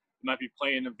know? It might be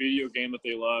playing a video game that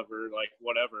they love, or like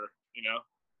whatever, you know?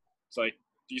 It's like,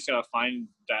 you just gotta find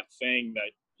that thing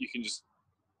that you can just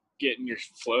get in your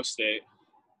flow state,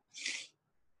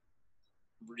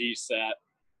 reset.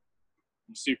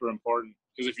 It's super important,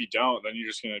 because if you don't, then you're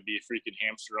just gonna be a freaking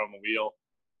hamster on the wheel,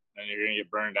 and you're gonna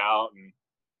get burned out, and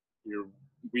your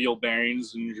wheel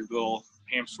bearings and your little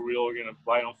hamster wheel are gonna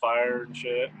light on fire and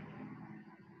shit.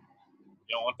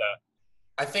 You don't want that.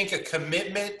 I think a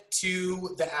commitment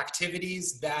to the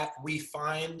activities that we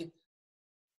find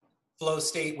flow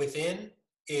state within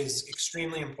is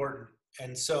extremely important.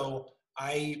 And so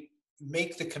I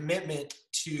make the commitment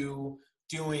to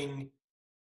doing,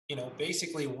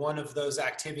 basically one of those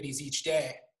activities each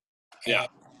day. Yeah. And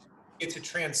it's a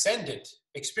transcendent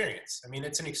experience. I mean,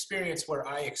 it's an experience where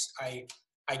I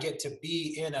get to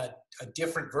be in a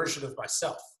different version of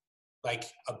myself, like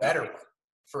a better one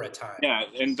for a time. Yeah,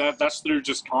 and that's through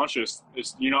just conscious.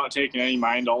 You're not taking any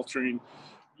mind altering,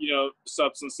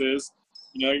 substances.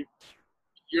 You know,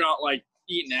 you're not like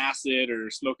eating acid or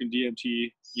smoking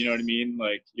DMT. You know what I mean?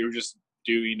 Like, you're just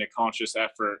doing a conscious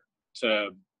effort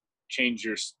to change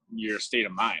your state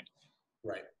of mind.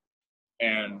 Right.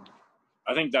 And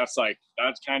I think that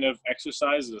kind of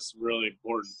exercise is really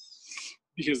important,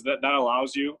 because that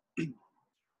allows you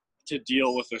to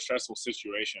deal with a stressful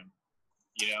situation.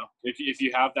 You know, if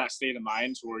you have that state of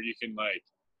mind where you can like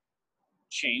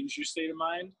change your state of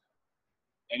mind,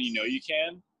 and you can,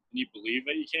 and you believe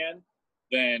that you can,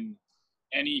 then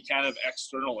any kind of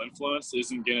external influence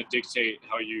isn't going to dictate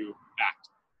how you act.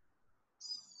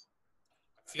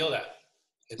 I feel that.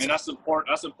 And that's important.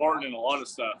 That's important in a lot of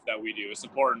stuff that we do. It's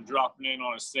important dropping in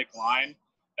on a sick line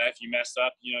that if you mess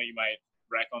up, you might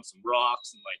wreck on some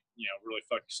rocks and really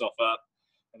fuck yourself up.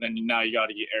 And then now you got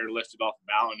to get airlifted off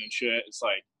the mountain and shit. It's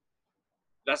like,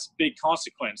 that's a big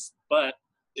consequence. But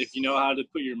if you know how to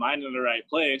put your mind in the right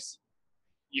place,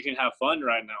 you can have fun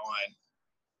riding that line,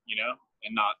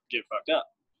 and not get fucked up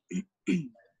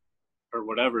or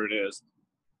whatever it is.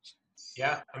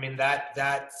 Yeah, I mean,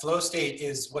 that flow state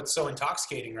is what's so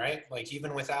intoxicating, right? Like,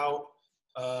 even without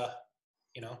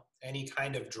any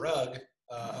kind of drug,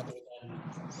 other than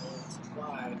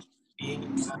being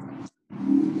in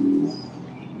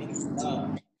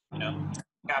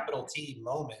capital T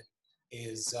moment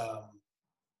is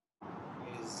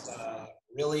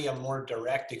really a more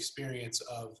direct experience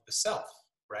of the self,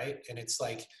 right? And it's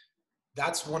like,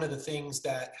 that's one of the things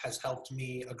that has helped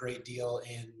me a great deal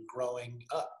in growing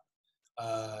up.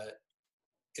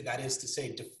 That is to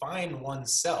say, define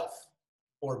oneself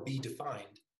or be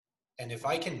defined. And if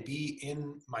I can be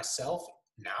in myself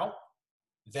now,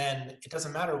 then it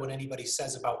doesn't matter what anybody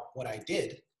says about what I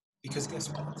did, because guess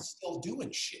what? I'm still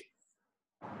doing shit.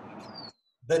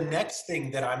 The next thing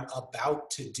that I'm about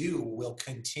to do will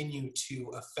continue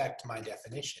to affect my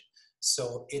definition.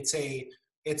 So it's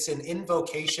an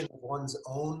invocation of one's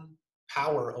own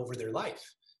power over their life.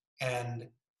 And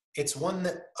it's one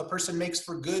that a person makes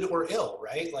for good or ill,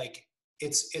 right? Like,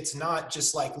 it's not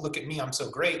just like, look at me, I'm so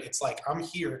great. It's like, I'm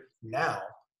here now,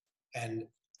 and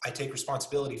I take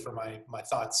responsibility for my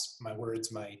thoughts, my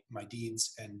words, my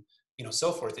deeds, and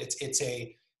so forth. It's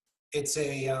a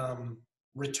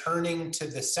returning to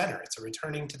the center. It's a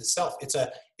returning to the self. It's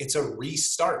a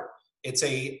restart.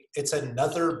 It's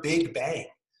another big bang,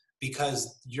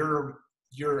 because your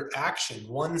action,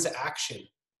 one's action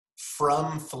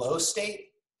from flow state,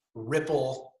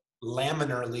 ripple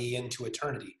laminarly into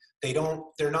eternity.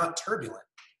 They're not turbulent.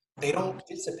 They don't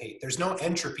dissipate. There's no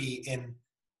entropy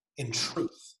in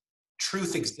truth.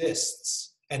 Truth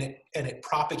exists, and it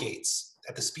propagates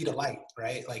at the speed of light,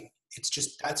 right? Like, it's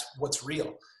just, that's what's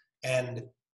real. And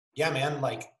yeah, man,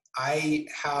 like, I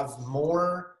have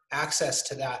more access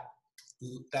to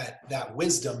that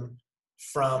wisdom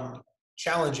from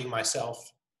challenging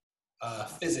myself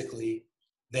physically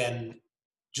than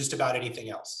just about anything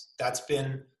else. That's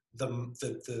been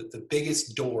the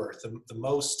biggest door, the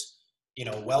most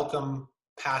welcome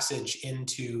passage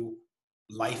into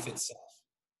life itself.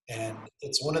 And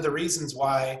it's one of the reasons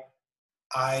why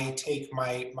I take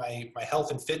my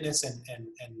health and fitness and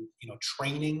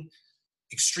training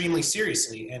extremely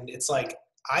seriously. And it's like,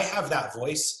 I have that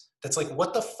voice that's like,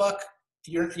 what the fuck?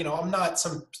 I'm not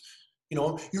some,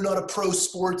 you're not a pro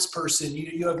sports person.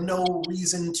 You have no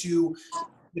reason to,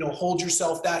 hold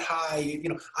yourself that high.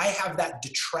 I have that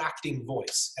detracting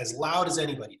voice as loud as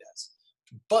anybody does.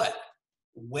 But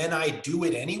when I do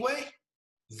it anyway,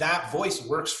 that voice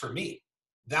works for me.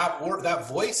 That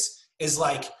voice is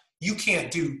like, you can't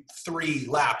do 3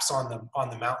 laps on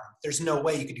the mountain. There's no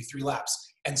way you could do 3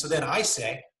 laps. And so then I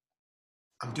say,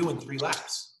 I'm doing 3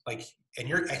 laps. Like, and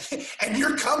you're and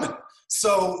you're coming.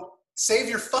 So save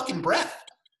your fucking breath.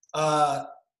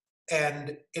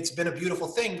 And it's been a beautiful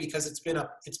thing because it's been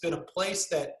a place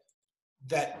that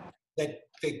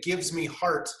gives me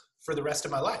heart for the rest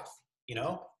of my life.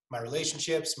 My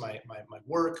relationships, my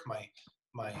work, my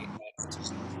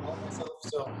myself.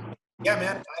 So yeah,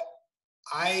 man,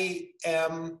 I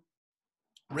am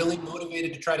really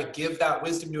motivated to try to give that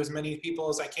wisdom to as many people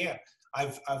as I can.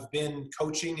 I've been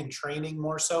coaching and training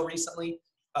more so recently,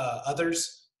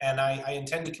 others, and I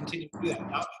intend to continue to do that.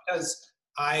 Not because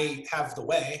I have the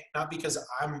way, not because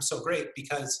I'm so great,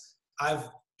 because I've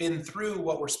been through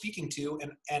what we're speaking to,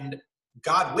 and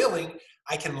God willing,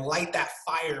 I can light that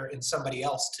fire in somebody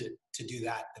else to do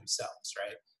that themselves,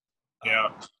 right?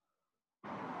 Yeah.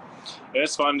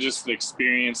 It's fun just to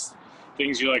experience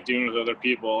things you like doing with other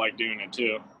people, like doing it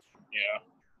too.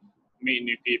 Meeting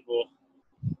new people,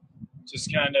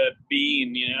 just kind of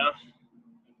being,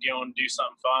 going to do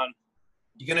something fun.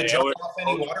 You gonna jump off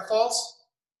any waterfalls?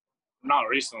 Not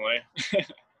recently.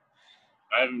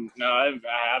 I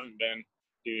haven't been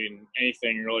doing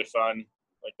anything really fun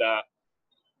like that.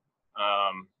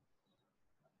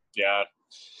 Yeah.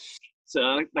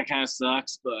 So that kind of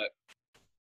sucks, but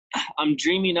I'm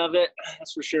dreaming of it.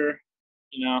 That's for sure.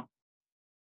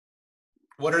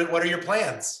 What are your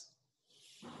plans?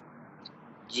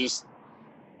 Just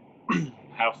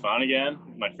have fun again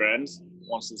with my friends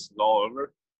once this is all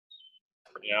over.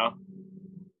 Are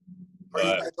you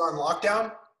guys on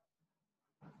lockdown?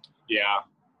 Yeah.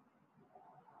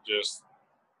 Just,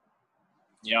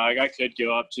 I could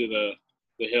go up to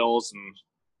the hills and,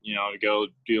 go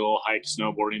do a little hike,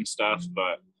 snowboarding stuff,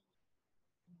 but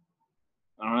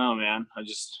I don't know, man.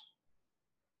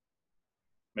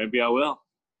 Maybe I will.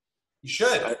 You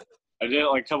should. I did it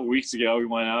like a couple weeks ago. We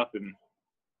went up and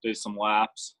did some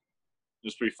laps. It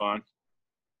was pretty fun.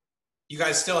 You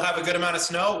guys still have a good amount of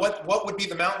snow? What would be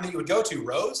the mountain that you would go to?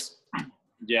 Rose?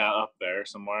 Yeah, up there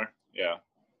somewhere. Yeah.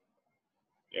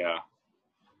 Yeah.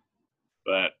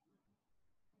 But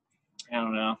I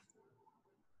don't know.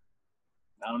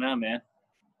 Man.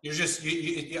 You're just,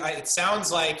 it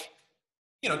sounds like,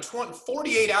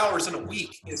 48 hours in a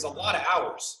week is a lot of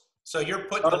hours. So you're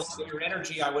putting a lot of your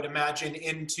energy, I would imagine,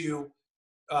 into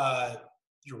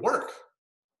your work.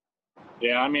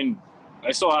 Yeah, I mean,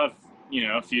 I still have,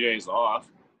 a few days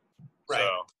off. Right.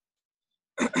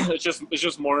 So it's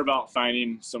just more about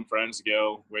finding some friends to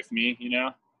go with me,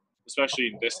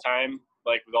 especially this time,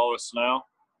 like with all the snow.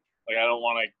 Like, I don't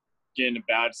want to get in a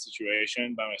bad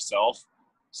situation by myself.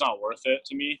 It's not worth it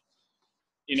to me,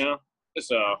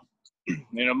 So,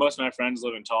 most of my friends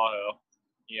live in Tahoe.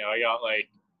 I got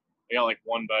like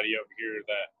one buddy over here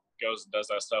that goes and does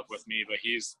that stuff with me, but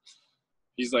he's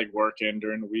like working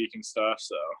during the week and stuff.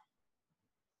 So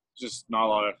just not a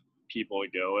lot of people to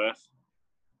go with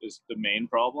is the main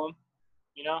problem,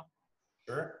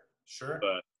 Sure.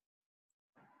 But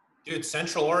dude,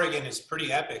 Central Oregon is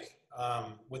pretty epic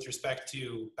with respect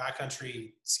to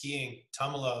backcountry skiing.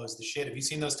 Tumalo is the shit. Have you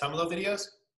seen those Tumalo videos?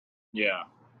 Yeah,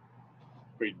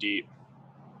 pretty deep.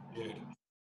 Dude,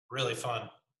 really fun.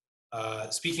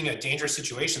 Speaking of dangerous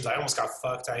situations, I almost got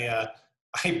fucked. I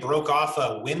broke off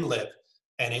a wind lip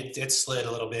and it slid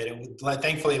a little bit.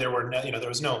 Thankfully there were no, there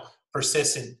was no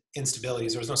persistent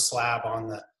instabilities. There was no slab on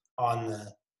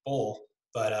the bowl,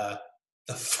 but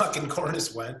the fucking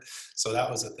cornice went. So that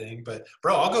was a thing. But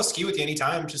bro, I'll go ski with you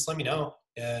anytime. Just let me know.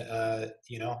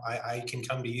 I can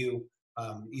come to you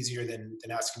easier than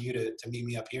asking you to meet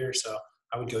me up here. So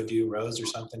I would go do Rose or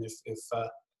something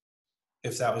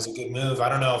if that was a good move. I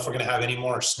don't know if we're going to have any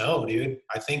more snow, dude.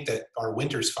 I think that our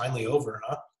winter's finally over,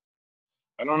 huh?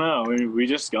 I don't know. We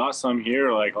just got some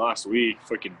here like last week,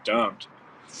 freaking dumped.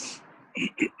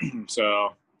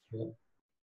 So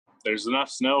there's enough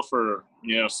snow for,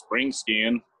 spring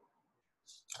skiing.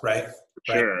 Right.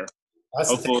 Sure.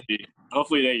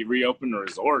 Hopefully they reopen the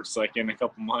resorts like in a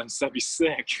couple months. That'd be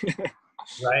sick.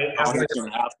 Right. I don't think it's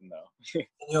gonna happen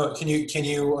though. Can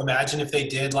you imagine if they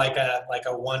did like a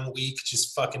 1 week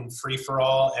just fucking free for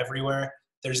all everywhere?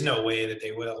 There's no way that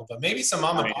they will, but maybe some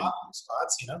mom and pop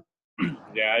spots,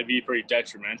 Yeah, it'd be pretty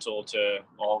detrimental to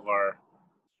all of our,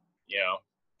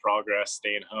 progress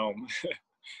staying home.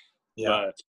 Yeah.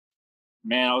 But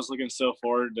man, I was looking so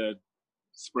forward to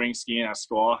spring skiing at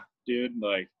Squaw, dude.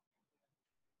 Like,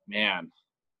 man.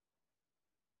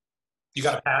 You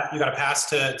got a pass. You got a pass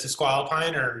to Squaw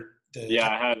Alpine or the Yeah,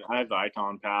 I had the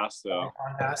Icon Pass, so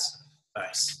Icon pass.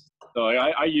 Nice. so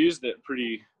I used it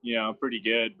pretty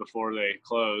good before they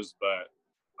closed. But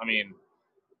I mean,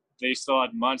 they still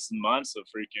had months and months of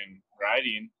freaking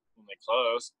riding when they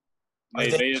closed.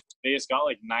 They just got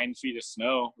like 9 feet of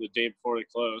snow the day before they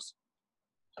closed.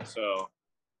 So,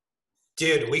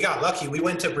 dude, we got lucky. We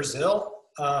went to Brazil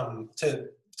to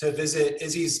visit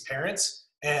Izzy's parents,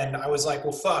 and I was like,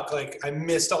 well, fuck, like I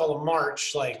missed all of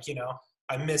March, like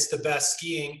I missed the best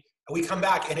skiing. And we come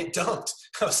back and it dumped.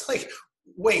 I was like,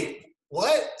 wait,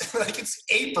 what? Like it's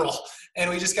April, and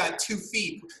we just got 2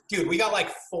 feet, dude. We got like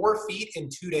 4 feet in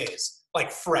 2 days,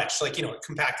 like fresh, like it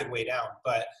compacted way down.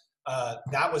 But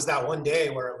that was that one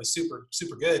day where it was super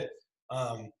super good.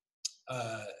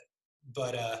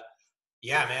 But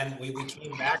yeah, man, we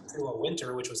came back to a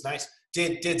winter, which was nice.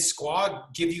 Did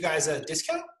Squaw give you guys a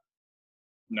discount?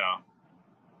 no.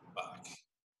 Fuck.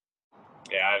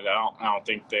 Yeah, I don't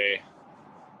think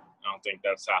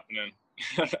that's happening.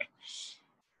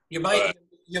 You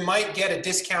might get a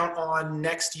discount on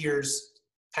next year's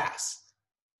pass.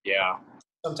 Yeah.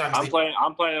 Sometimes I'm planning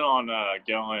on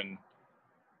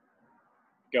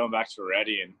going back to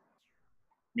Reading.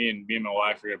 Me and my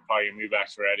wife are gonna probably move back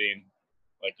to Reading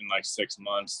like in like 6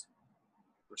 months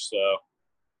or so.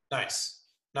 Nice.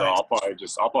 So I'll probably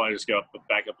just go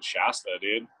back up to Shasta,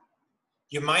 dude.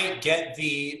 You might get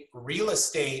the real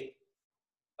estate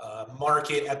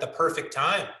market at the perfect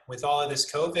time with all of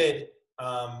this COVID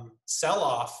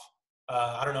sell-off.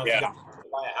 I don't know if you guys want to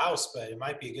buy a house, but it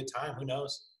might be a good time. Who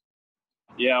knows?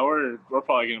 Yeah, we're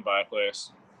probably gonna buy a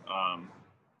place.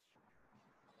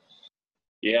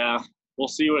 Yeah, we'll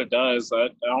see what it does. I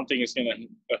don't think it's gonna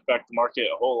affect the market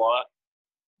a whole lot,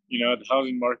 the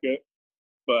housing market,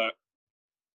 but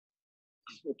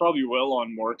it probably will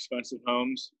on more expensive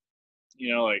homes.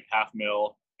 Like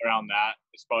 $500,000 around that.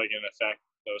 It's probably gonna affect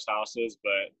those houses,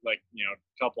 but like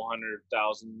a couple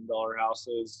 $100,000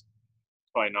 houses,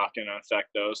 probably not gonna affect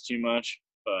those too much.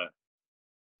 But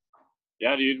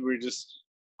yeah, dude,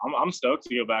 I'm stoked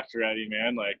to go back to Reading,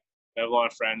 man. Like I have a lot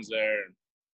of friends there and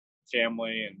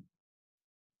family, and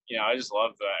I just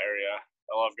love that area.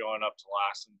 I love going up to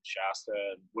Lassen, Shasta,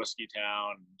 and Whiskey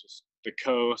Town. Just the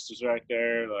coast is right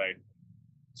there. Like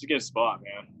it's a good spot,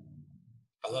 man.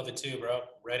 I love it too, bro.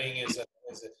 Reading is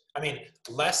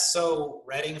less so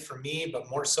Reading for me, but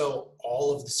more so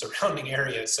all of the surrounding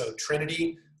areas. So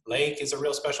Trinity Lake is a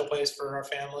real special place for our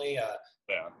family.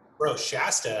 Yeah. Bro,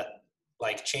 Shasta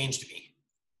like changed me.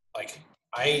 Like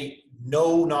I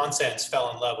no nonsense fell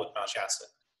in love with Mount Shasta.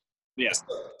 Yeah.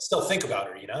 I still think about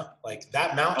her, like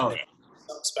that mountain is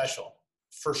something special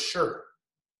for sure.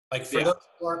 Like for those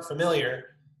who aren't familiar,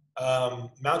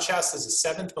 Mount Shasta is the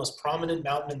 7th most prominent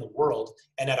mountain in the world,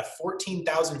 and at a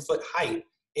 14,000 foot height,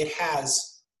 it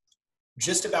has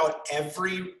just about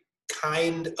every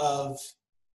kind of,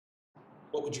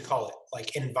 what would you call it,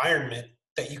 like environment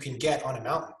that you can get on a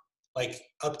mountain, like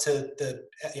up to the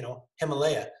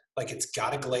Himalaya. Like it's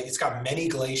got many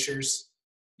glaciers.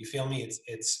 You feel me?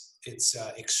 It's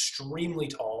extremely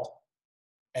tall,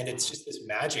 and it's just this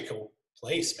magical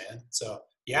place, man. So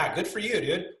yeah, good for you,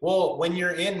 dude. Well, when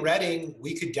you're in Reading,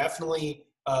 we could definitely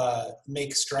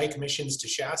make strike missions to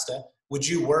Shasta. Would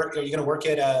you work? Are you going to work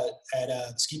at a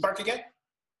ski park again?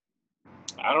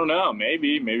 I don't know.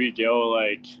 Maybe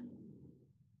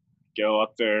go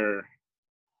up there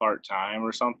part time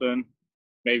or something.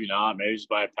 Maybe not. Maybe just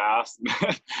buy a pass.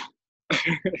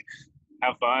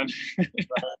 Have fun.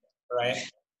 Right.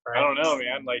 I don't know,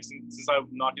 man. Like since I'm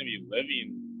not going to be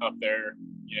living up there,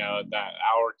 that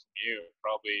hour commute,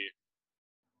 probably.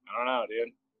 I don't know,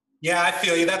 dude. Yeah, I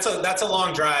feel you. That's a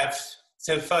long drive.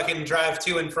 To fucking drive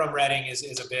to and from Reading is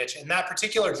a bitch. And that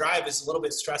particular drive is a little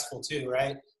bit stressful too,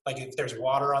 right? Like if there's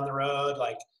water on the road,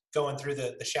 like going through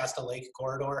the Shasta Lake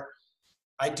corridor.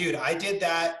 I did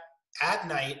that at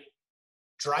night,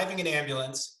 driving an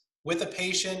ambulance with a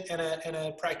patient and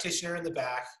a practitioner in the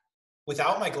back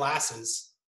without my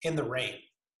glasses in the rain.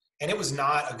 And it was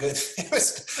not a good, it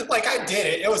was like, I did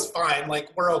it. It was fine. Like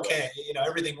we're okay.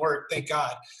 Everything worked, thank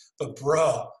God. But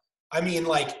bro, I mean,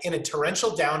 like in a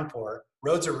torrential downpour,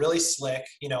 roads are really slick,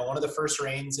 one of the first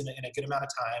rains in a good amount of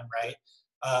time,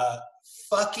 right?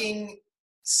 Fucking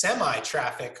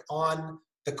semi-traffic on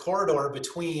the corridor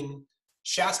between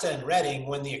Shasta and Reading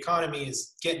when the economy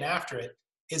is getting after it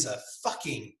is a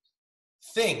fucking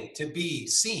thing to be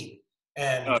seen.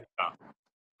 And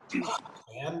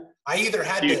man, I either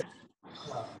had to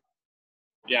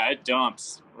Yeah, it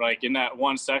dumps. Like in that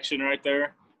one section right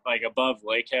there, like above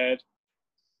Lakehead.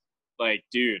 Like,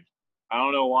 dude, I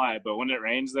don't know why, but when it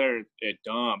rains there, it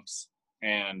dumps,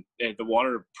 and the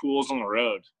water pools on the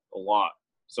road a lot.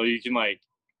 So you can like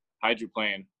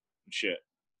hydroplane and shit.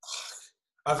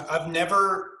 I've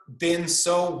never been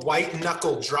so white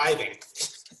knuckle driving.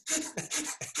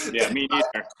 Yeah, me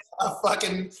neither. A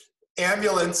fucking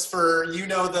ambulance for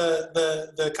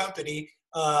the company.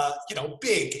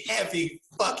 Big, heavy,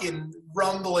 fucking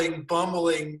rumbling,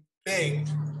 bumbling thing.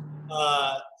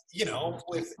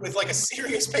 With like a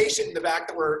serious patient in the back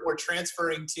that we're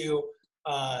transferring to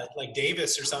like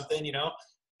Davis or something,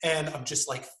 and I'm just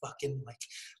like fucking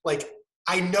like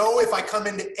I know if I come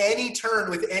into any turn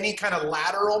with any kind of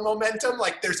lateral momentum,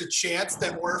 like there's a chance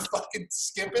that we're fucking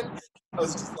skipping. I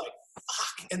was just like,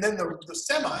 fuck. And then the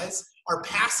semis are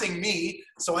passing me,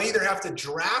 so I either have to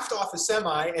draft off a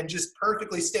semi and just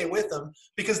perfectly stay with them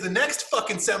because the next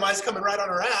fucking semi is coming right on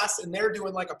our ass and they're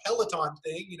doing like a Peloton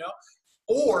thing,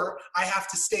 or I have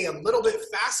to stay a little bit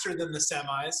faster than the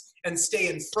semis and stay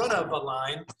in front of a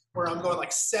line where I'm going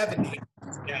like 70.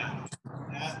 Yeah,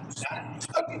 that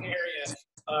fucking area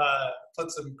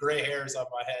put some gray hairs on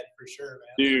my head for sure,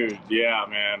 man. Dude, yeah,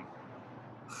 man.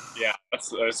 Yeah,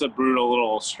 that's a brutal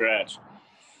little stretch.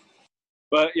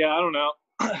 But yeah, I don't know.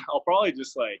 I'll probably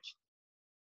just I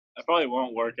probably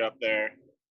won't work up there.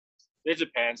 It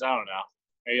depends. I don't know.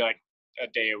 Maybe like a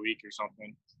day a week or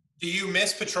something. Do you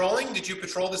miss patrolling? Did you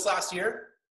patrol this last year?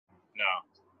 No.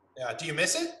 Yeah. Do you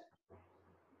miss it?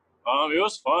 It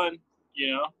was fun.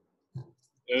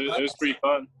 It was pretty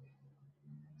fun.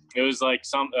 It was like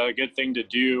a good thing to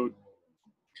do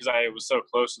because I was so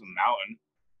close to the mountain.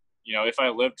 If I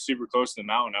lived super close to the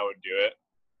mountain, I would do it.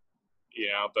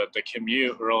 But the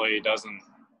commute really doesn't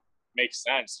make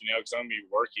sense. Because I'm gonna be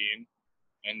working,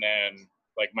 and then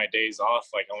like my days off,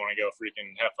 like I want to go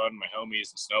freaking have fun with my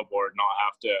homies and snowboard, not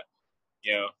have to,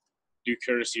 do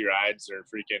courtesy rides or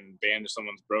freaking bandage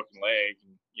someone's broken leg.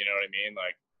 You know what I mean?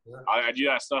 Like I do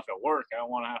that stuff at work. I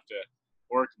don't want to have to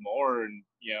work more, and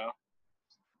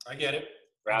I get it.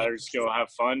 rather just go have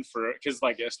fun because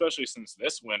like especially since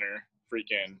this winter,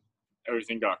 freaking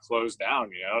everything got closed down.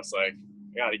 It's like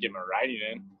I got to get my riding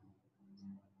in.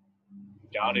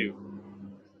 Got to.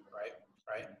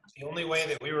 Right. The only way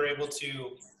that we were able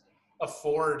to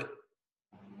afford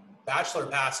bachelor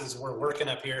passes were working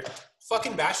up here.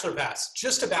 Fucking bachelor pass,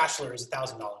 just a bachelor is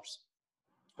 $1,000.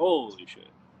 Holy shit!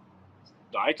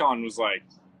 The Icon was like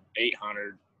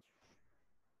 800.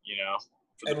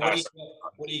 For And the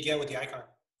what do you get with the Icon?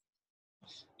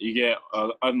 You get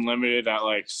unlimited at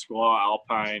like Squaw,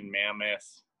 Alpine,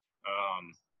 Mammoth,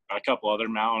 a couple other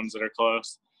mountains that are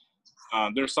close.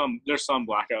 There's some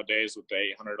blackout days with the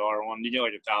 $800 one. You get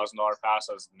like $1,000 pass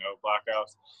as no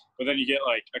blackouts, but then you get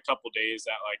like a couple days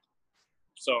at like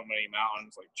so many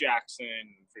mountains like Jackson,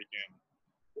 freaking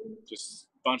just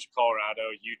a bunch of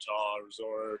Colorado, Utah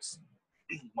resorts,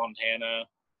 Montana,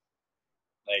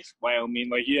 like Wyoming.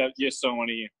 Like you have so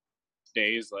many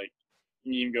days. Like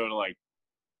you can even go to like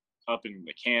up in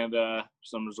Canada,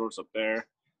 some resorts up there.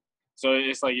 So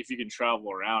it's like if you can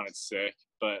travel around, it's sick.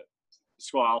 But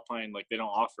Squaw Alpine, like they don't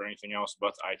offer anything else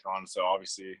but the Icon, so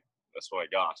obviously that's what I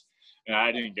got. And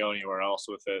I didn't go anywhere else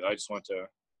with it. I just went to,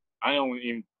 I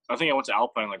think I went to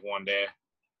Alpine like one day,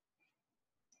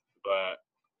 but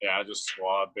yeah, just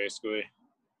Squaw basically.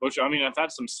 Which I mean, I've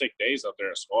had some sick days up there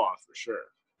at Squaw for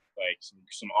sure. Like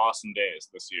some awesome days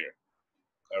this year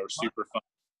that were super fun.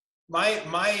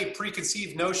 My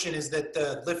preconceived notion is that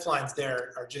the lift lines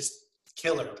there are just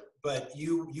killer, but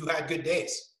you had good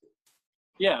days.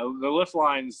 Yeah, the lift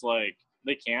lines, like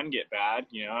they can get bad,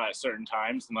 at certain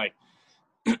times, and like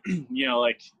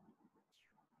like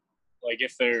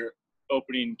if they're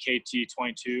opening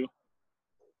KT22,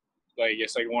 like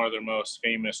it's like one of their most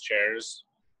famous chairs.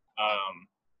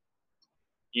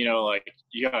 Like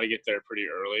you got to get there pretty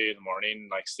early in the morning,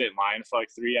 like sit in line for like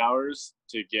 3 hours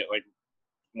to get like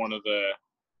one of the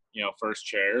first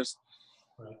chairs.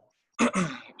 Right.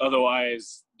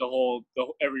 Otherwise,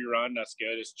 every run that's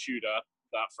good is chewed up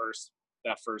that first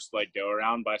like go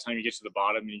around. By the time you get to the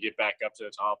bottom and you get back up to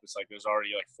the top, it's like there's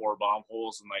already like 4 bomb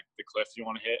holes and like the cliff you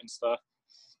want to hit and stuff.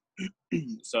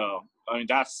 So I mean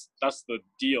that's the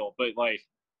deal, but like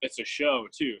it's a show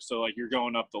too. So like you're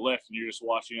going up the lift and you're just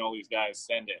watching all these guys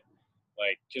send it,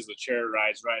 like because the chair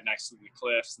rides right next to the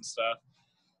cliffs and stuff.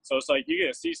 So it's like you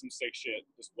get to see some sick shit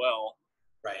as well,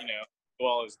 right? As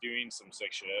well as doing some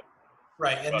sick shit.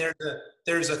 Right, and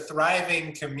there's a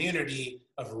thriving community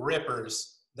of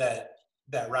rippers that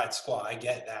ride Squaw. I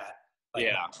get that. Like,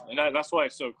 yeah, and that's why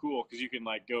it's so cool, because you can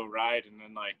like go ride, and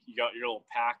then like you got your little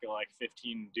pack of like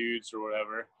 15 dudes or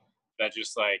whatever that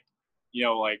just like,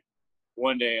 like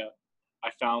one day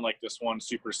I found like this one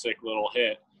super sick little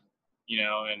hit,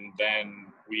 and then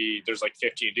there's like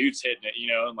 15 dudes hitting it,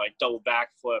 and like double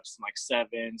backflips and like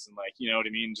sevens and like, what I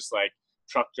mean, just like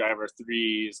truck driver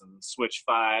threes and switch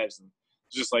fives, and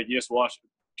just like you just watch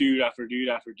dude after dude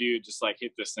after dude just like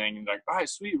hit this thing and like, all right,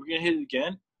 sweet, we're gonna hit it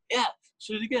again. Yeah,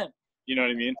 shoot it again. You know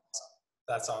what I mean?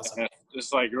 that's awesome. And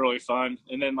it's like really fun.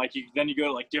 And then like you go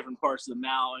to like different parts of the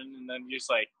mountain, and then you just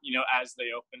like, as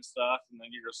they open stuff, and then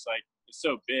you're just like, it's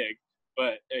so big,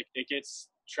 but it gets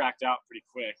tracked out pretty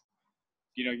quick.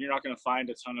 You're not going to find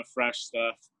a ton of fresh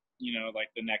stuff, like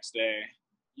the next day.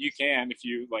 You can, if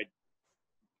you like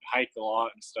hike a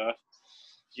lot and stuff,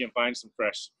 you can find some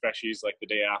freshies like the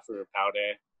day after a POW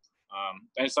day.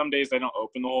 And some days they don't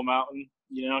open the whole mountain,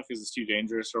 because it's too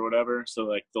dangerous or whatever. So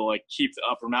like they'll like keep the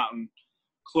upper mountain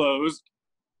closed,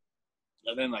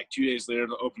 and then like 2 days later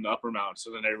they'll open the upper mountain.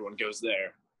 So then everyone goes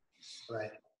there.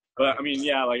 Right. But I mean,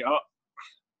 yeah, like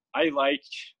I like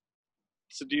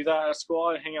to do that at school.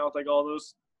 I hang out with like all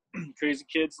those crazy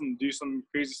kids and do some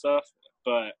crazy stuff.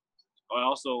 But I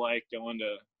also like going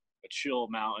to a chill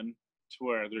mountain to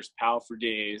where there's POW for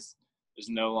days. There's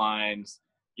no lines.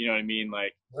 You know what I mean?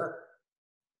 Like, Sure.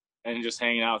 And just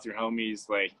hanging out with your homies,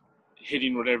 like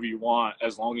hitting whatever you want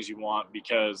as long as you want,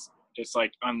 because it's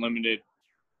like unlimited,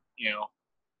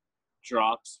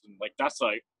 drops. And like that's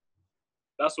what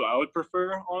I would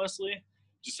prefer, honestly.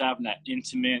 Just having that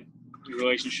intimate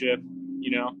relationship,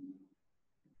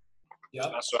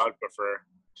 Yep. That's what I would prefer.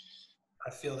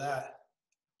 I feel that.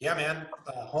 Yeah, man.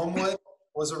 Homewood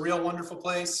was a real wonderful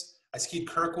place. I skied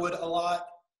Kirkwood a lot.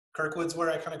 Kirkwood's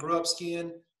where I kind of grew up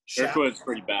skiing. Kirkwood's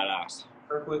pretty badass.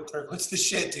 Kirkwood's the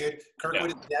shit, dude.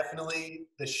 Kirkwood is definitely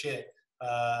the shit.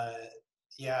 The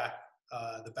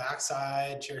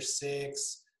backside, chair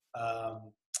 6, the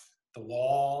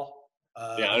wall.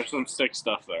 There's some sick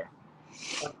stuff there.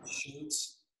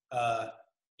 Shoots.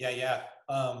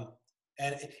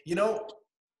 And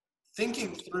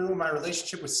thinking through my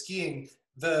relationship with skiing,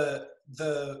 the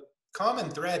common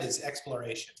thread is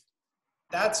exploration.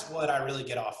 That's what I really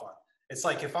get off on. It's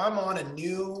like if I'm on a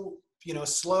new,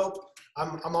 slope,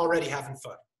 I'm already having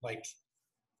fun. Like,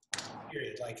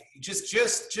 period. Like just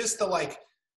the like,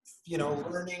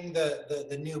 learning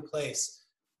the new place.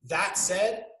 That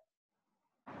said,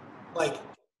 like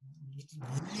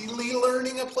really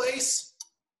learning a place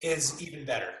is even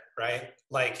better, right?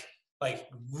 Like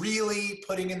really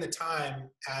putting in the time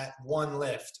at one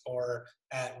lift or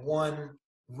at one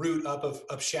route up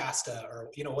of Shasta, or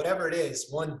whatever it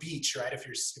is, one beach, right? If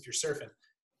you're surfing,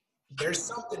 there's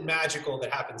something magical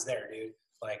that happens there, dude.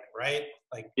 Like, right?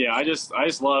 Like, yeah, I just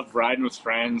love riding with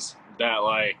friends that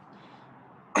like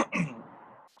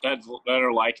that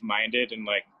are like-minded and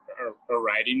like a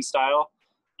riding style,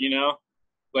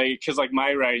 like, because like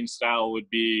my riding style would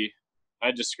be,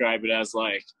 I'd describe it as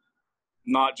like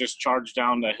not just charge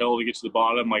down the hill to get to the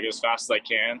bottom like as fast as I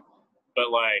can,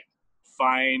 but like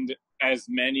find as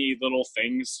many little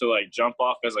things to like jump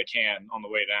off as I can on the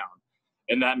way down.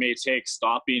 And that may take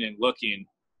stopping and looking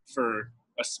for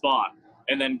a spot,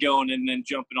 and then going and then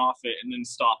jumping off it, and then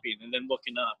stopping and then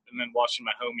looking up and then watching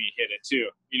my homie hit it too.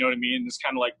 You know what I mean? It's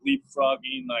kind of like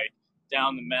leapfrogging, like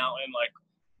down the mountain, like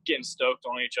getting stoked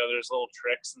on each other's little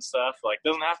tricks and stuff. Like,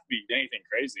 doesn't have to be anything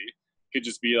crazy. Could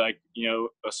just be like,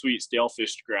 a sweet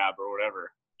stalefish grab or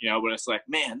whatever, but it's like,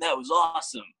 man, that was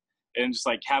awesome. And just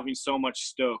like having so much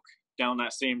stoke down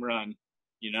that same run,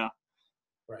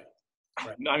 Right.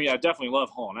 I mean, I definitely love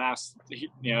hauling ass,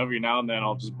 every now and then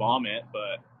I'll just bomb it,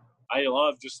 but I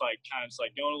love just like kind of just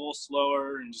like going a little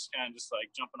slower and just kind of just like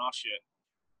jumping off shit,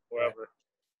 wherever.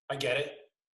 I get it.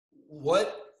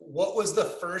 What was the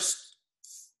first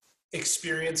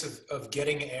experience of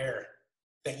getting air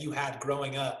that you had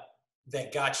growing up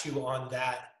that got you on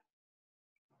that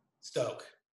stoke?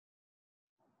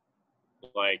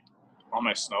 Like on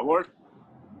my snowboard?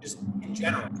 Just in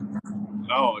general.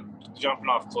 Oh, jumping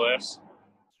off cliffs.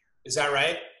 Is that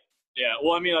right? Yeah.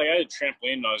 Well, I mean, like I had a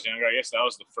trampoline when I was younger. I guess that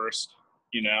was the first,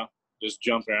 just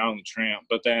jumping around the tramp.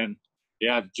 But then,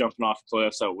 yeah, jumping off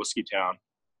cliffs at Whiskey Town.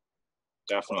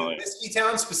 Definitely. Whiskey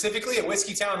Town specifically, at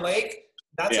Whiskey Town Lake?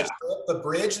 That's the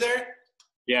bridge there?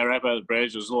 Yeah, right by the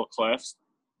bridge. There's little cliffs.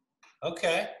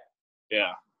 Okay.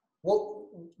 Yeah.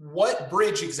 What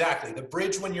bridge exactly? The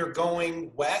bridge when you're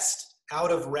going west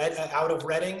out of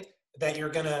Reading that you're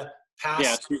gonna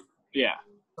pass? Yeah.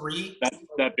 3?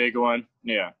 That big one.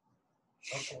 Yeah.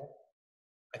 Okay.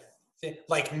 I think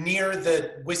like near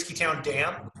the Whiskey Town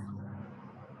Dam?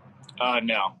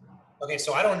 No. Okay,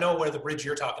 so I don't know where the bridge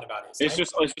you're talking about is. It's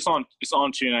on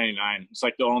 299. It's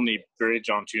like the only bridge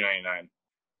on 299.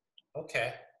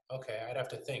 Okay, okay, I'd have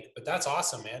to think, but that's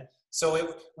awesome, man.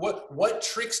 So what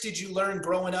tricks did you learn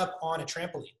growing up on a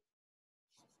trampoline?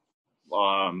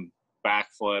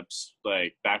 Backflips,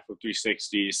 like backflip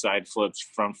 360s, side flips,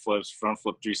 front flip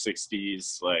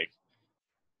 360s, like,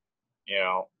 you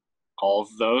know, all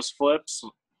of those flips.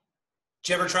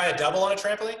 Did you ever try a double on a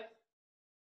trampoline?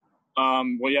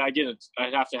 Well, yeah, I'd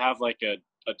have to have like a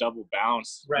double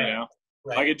bounce, Right, you know.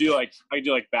 right. I could do like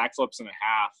backflips and a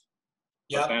half,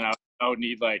 but Yep. then I would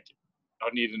need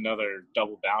another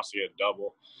double bounce to get a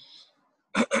double.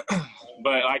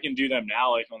 But I can do them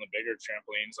now, like on the bigger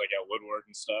trampolines, like at Woodward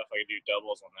and stuff. I can do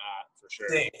doubles on that for sure.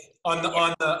 Sick.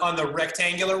 On the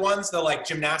rectangular ones, the like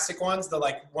gymnastic ones, the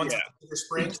like ones with the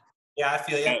springs. Yeah, I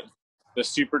feel you. Yeah, the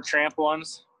super tramp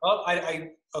ones. Oh,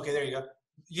 okay, there you go.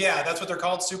 Yeah, that's what they're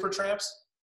called, super tramps.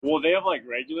 Well, they have like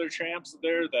regular tramps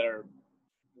there that are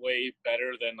way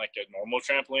better than like a normal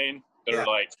trampoline. They're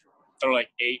like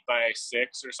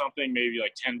 8x6 or something, maybe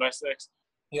like 10x6.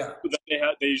 Yeah. But then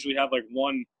they usually have like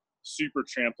one super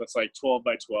tramp that's like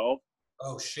 12x12.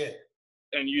 Oh shit.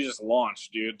 And you just launch,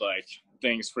 dude. Like,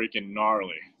 thing's freaking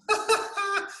gnarly.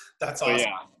 That's awesome. But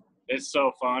yeah, it's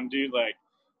so fun, dude. Like,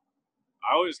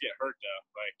 I always get hurt though.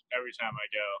 Like every time I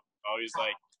go, I always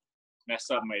like mess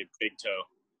up my big toe.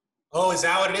 Oh, is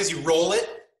that what it is? You roll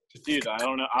it? Dude, I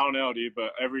don't know, dude.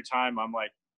 But every time I'm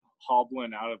like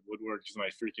hobbling out of Woodward because of my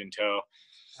freaking toe.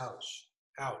 Ouch.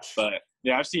 But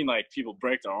yeah, I've seen like people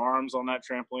break their arms on that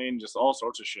trampoline, just all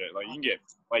sorts of shit. Like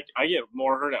I get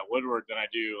more hurt at Woodward than I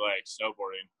do like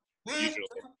snowboarding usually.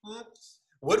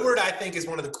 Woodward, I think, is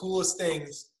one of the coolest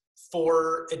things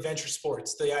for adventure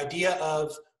sports. The idea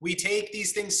of we take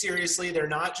these things seriously. They're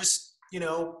not just,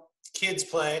 kids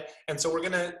play. And so we're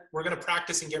gonna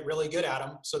practice and get really good at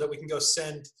them so that we can go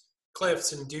send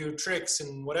cliffs and do tricks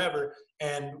and whatever,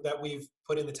 and that we've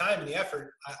put in the time and the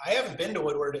effort. I haven't been to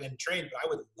Woodward and trained, but I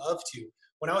would love to.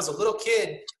 When I was a little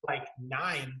kid, like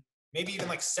 9, maybe even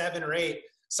like 7 or 8,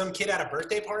 some kid had a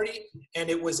birthday party and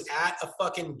it was at a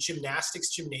fucking gymnastics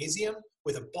gymnasium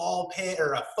with a ball pit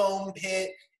or a foam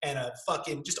pit and a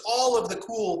fucking, just all of the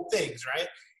cool things, right?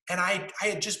 And I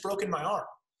had just broken my arm,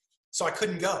 so I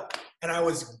couldn't go. And I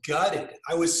was gutted.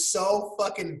 I was so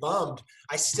fucking bummed.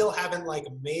 I still haven't like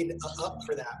made up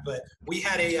for that. But we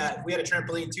had a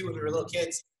trampoline too when we were little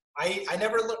kids. I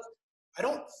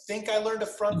don't think I learned a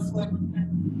front flip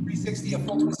 360, a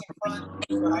full twisting front,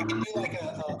 but I can do like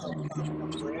a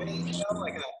granny,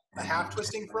 like a half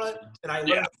twisting front. And I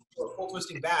learned a full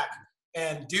twisting back.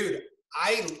 And dude,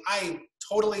 I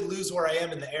totally lose where I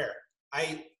am in the air.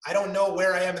 I don't know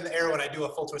where I am in the air when I do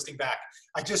a full twisting back.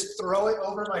 I just throw it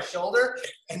over my shoulder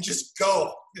and just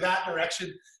go that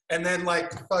direction, and then like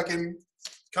fucking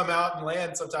come out and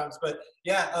land sometimes. But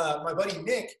yeah, my buddy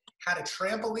Nick had a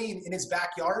trampoline in his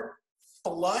backyard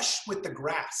flush with the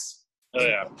grass. Oh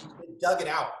yeah. He dug it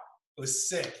out. It was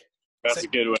sick. That's a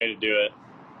good way to do it.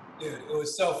 Dude, it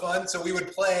was so fun. So we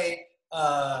would play,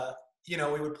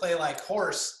 like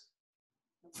horse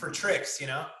for tricks,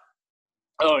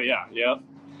 Oh yeah, yep.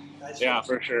 Yeah,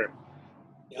 for sure.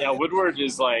 Yeah, Woodward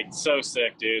is like so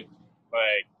sick, dude.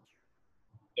 Like,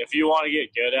 if you want to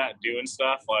get good at doing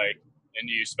stuff, like, and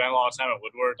you spend a lot of time at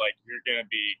Woodward, like, you're gonna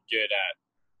be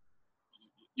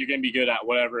good at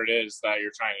whatever it is that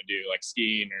you're trying to do, like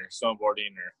skiing or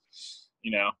snowboarding or,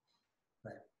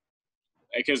 right.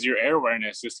 Because your air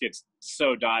awareness just gets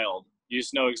so dialed. You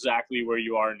just know exactly where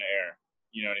you are in the air.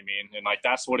 You know what I mean? And like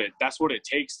that's what it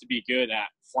takes to be good at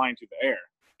flying through the air,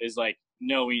 is like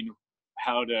knowing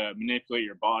how to manipulate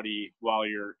your body while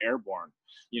you're airborne.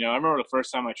 I remember the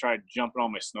first time I tried jumping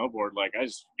on my snowboard, like I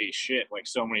just ate shit like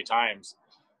so many times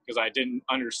because I didn't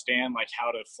understand like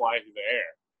how to fly through the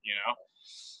air,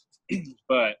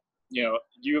 But, you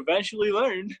eventually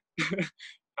learned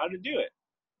how to do it.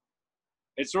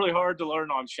 It's really hard to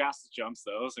learn on Shasta jumps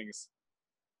though. Those things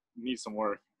need some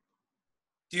work.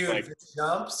 Dude, like, the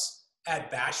jumps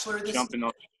at Bachelor this jumping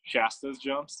on Shasta's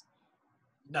jumps.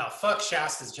 No, fuck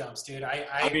Shasta's jumps, dude.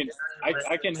 I can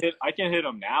hit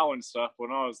them now and stuff.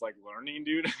 When I was like learning,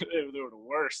 dude, they were the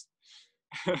worst.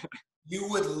 You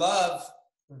would love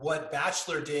what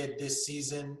Bachelor did this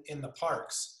season in the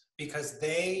parks because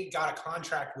they got a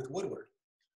contract with Woodward.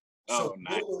 So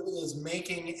nice. Woodward is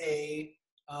making a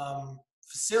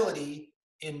facility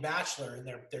in Bachelor, and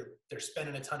they're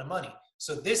spending a ton of money.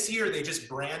 So this year they just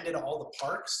branded all the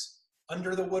parks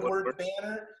under the Woodward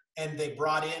banner, and they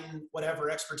brought in whatever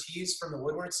expertise from the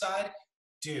Woodward side.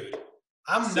 Dude,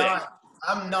 I'm not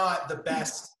the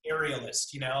best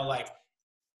aerialist, like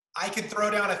I could throw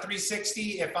down a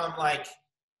 360 if I'm like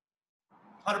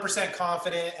 100%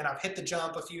 confident and I've hit the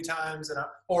jump a few times,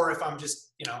 or if I'm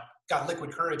just, got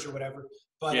liquid courage or whatever.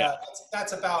 But Yeah.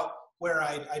 that's about where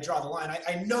I draw the line.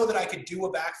 I know that I could do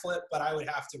a backflip, but I would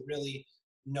have to really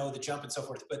know the jump and so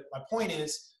forth. But my point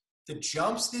is, the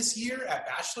jumps this year at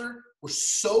Bachelor were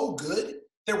so good.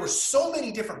 There were so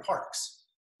many different parks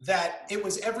that it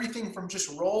was everything from just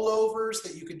rollovers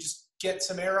that you could just get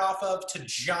some air off of to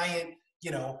giant,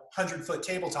 100-foot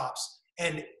tabletops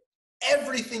and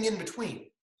everything in between.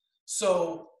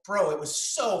 So, bro, it was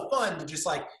so fun to just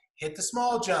like hit the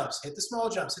small jumps, hit the small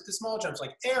jumps, hit the small jumps,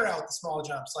 like air out the small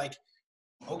jumps, like,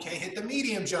 okay, hit the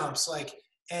medium jumps, like,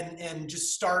 and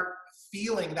just start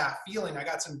feeling that feeling. I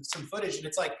got some footage, and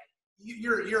it's like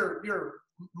you're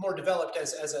more developed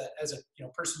as a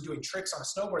person doing tricks on a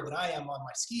snowboard than I am on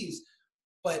my skis.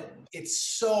 But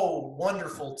it's so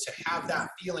wonderful to have that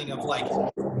feeling of like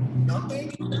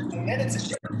jumping, and then it's a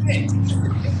different thing. It's a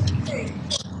different thing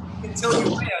until you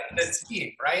land the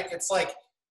skiing, right? It's like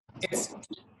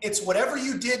it's whatever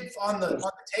you did on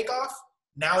the takeoff.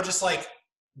 Now just like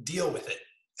deal with it,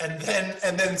 and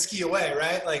then ski away,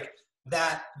 right? Like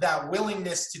that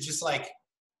willingness to just like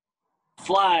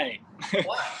fly.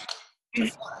 fly.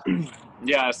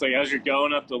 Yeah, it's like as you're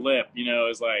going up the lip,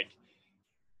 it's like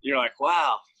you're like,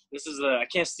 wow, this is I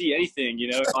can't see anything,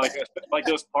 like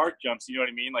those park jumps, you know what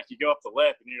I mean? Like you go up the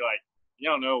lip and you're like, you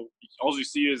don't know, all you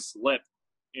see is lip,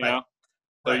 Right.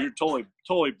 So you're totally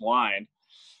blind,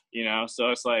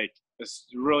 So it's like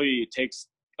it takes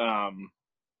a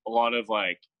lot of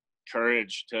like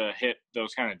courage to hit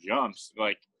those kind of jumps.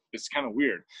 Like it's kind of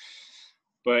weird,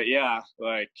 but yeah,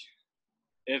 like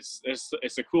it's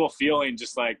a cool feeling,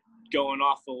 just like going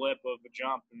off the lip of a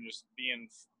jump and just being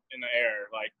in the air,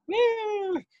 like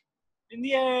woo, in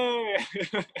the air.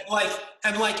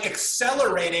 and like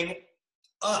accelerating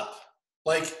up,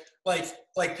 like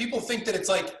people think that it's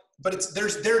like, but it's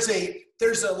there's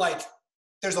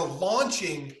a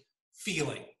launching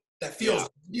feeling that feels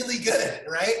really good,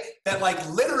 right? That like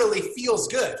literally feels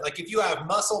good. Like if you have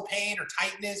muscle pain or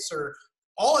tightness or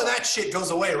all of that shit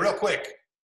goes away real quick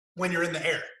when you're in the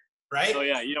air, right? Oh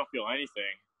yeah, you don't feel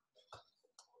anything.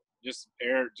 Just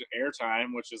air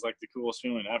time, which is like the coolest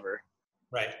feeling ever.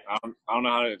 Right. I don't know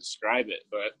how to describe it,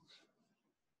 but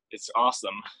it's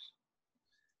awesome.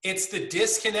 It's the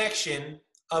disconnection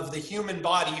of the human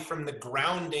body from the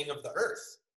grounding of the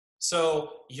earth.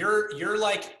 So you're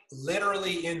like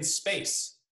literally in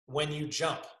space when you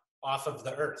jump off of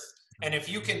the earth. And if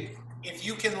you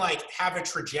can like have a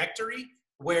trajectory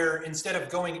where instead of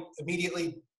going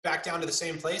immediately back down to the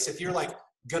same place, if you're like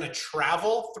gonna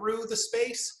travel through the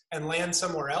space and land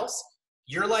somewhere else,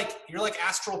 you're like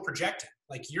astral projecting.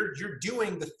 Like you're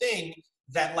doing the thing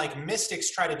that like mystics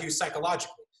try to do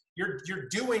psychologically. You're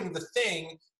doing the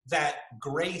thing that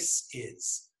grace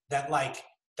is, that like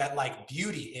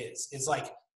beauty is like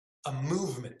a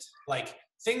movement. Like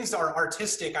things are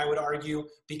artistic, I would argue,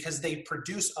 because they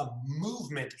produce a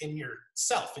movement in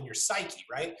yourself, in your psyche,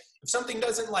 right? If something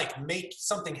doesn't like make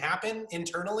something happen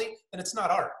internally, then it's not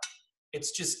art.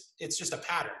 It's just a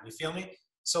pattern. You feel me?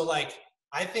 So like,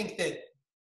 I think that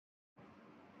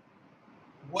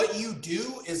what you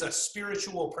do is a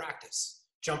spiritual practice.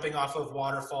 Jumping off of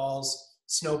waterfalls,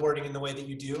 snowboarding in the way that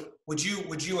you do. Would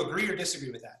you agree or disagree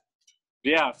with that?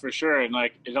 Yeah, for sure. And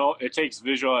like it takes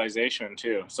visualization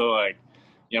too. So like,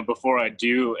 before I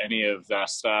do any of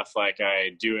that stuff, like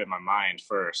I do it in my mind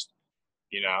first,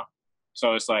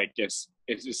 So it's like it's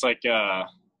like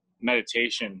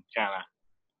meditation kind of,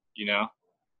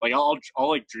 Like I'll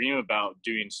like dream about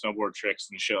doing snowboard tricks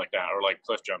and shit like that, or like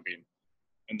cliff jumping,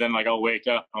 and then like I'll wake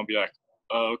up and I'll be like,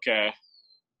 oh, okay,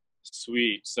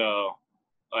 sweet. So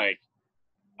like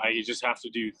you just have to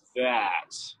do that,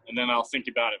 and then I'll think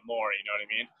about it more, you know what I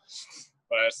mean?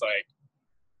 But it's like,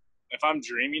 if I'm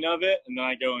dreaming of it and then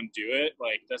I go and do it,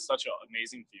 like that's such an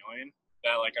amazing feeling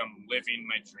that like I'm living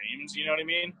my dreams, you know what I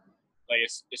mean? Like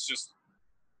it's just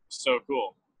so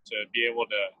cool to be able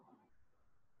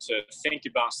to think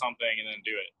about something and then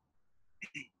do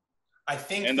it. I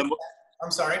think and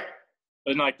I'm sorry.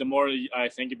 And like the more I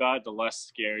think about it, the less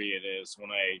scary it is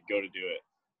when I go to do it,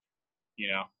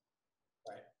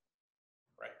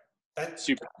 Right. That's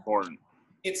super important.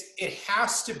 It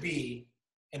has to be,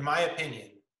 in my opinion,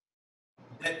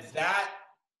 that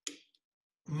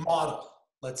model,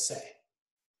 let's say,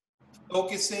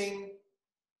 focusing,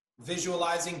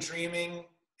 visualizing, dreaming,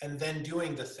 and then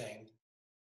doing the thing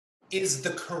is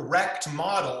the correct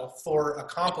model for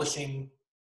accomplishing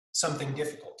something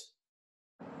difficult,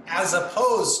 as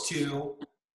opposed to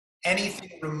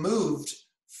anything removed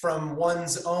from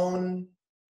one's own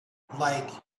like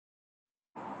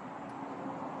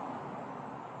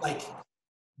like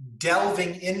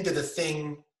delving into the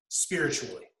thing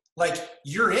spiritually. Like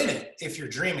you're in it if you're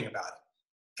dreaming about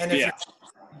it. And if Yeah.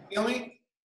 you feel me?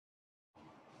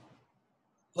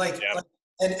 Like, Yeah. like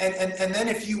and then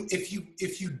if you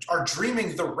are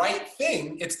dreaming the right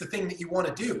thing, it's the thing that you want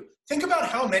to do. Think about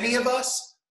how many of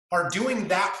us are doing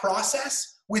that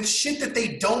process with shit that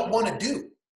they don't want to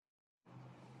do.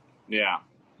 Yeah.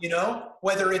 You know,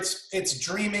 whether it's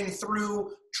dreaming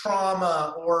through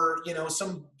trauma or, you know,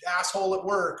 some asshole at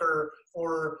work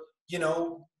or you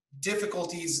know,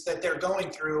 difficulties that they're going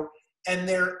through, and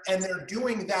they're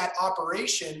doing that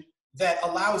operation that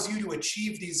allows you to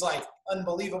achieve these like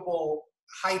unbelievable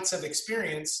heights of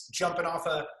experience, jumping off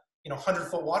a, you know,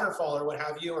 100-foot waterfall or what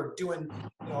have you, or doing,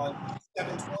 you know, a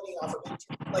 720 off of it.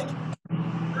 Like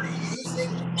you're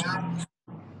using that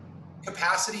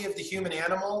capacity of the human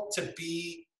animal to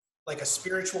be like a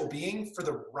spiritual being for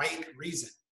the right reason,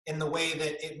 in the way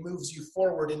that it moves you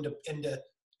forward into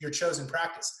your chosen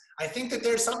practice. I think that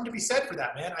there's something to be said for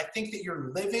that, man. I think that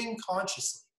you're living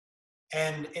consciously,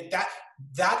 and that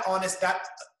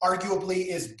arguably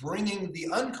is bringing the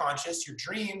unconscious, your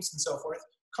dreams and so forth,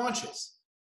 conscious.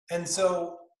 And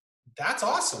so that's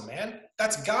awesome, man.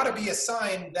 That's got to be a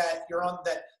sign that you're on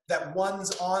that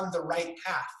one's on the right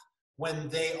path, when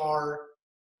they are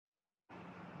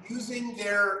using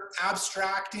their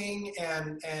abstracting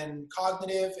and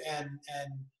cognitive and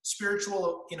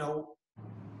spiritual, you know,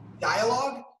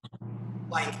 dialogue,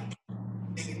 like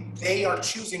they are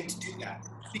choosing to do that.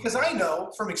 Because I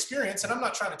know from experience, and I'm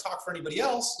not trying to talk for anybody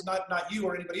else, not you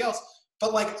or anybody else,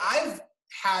 but like I've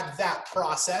had that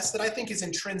process that I think is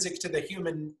intrinsic to the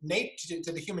human nature,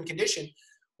 to the human condition,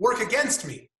 work against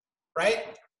me,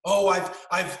 right? Oh,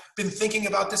 I've been thinking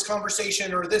about this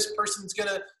conversation, or this person's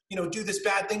gonna, you know, do this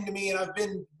bad thing to me, and I've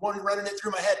been running it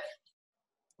through my head.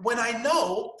 When I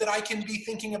know that I can be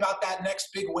thinking about that next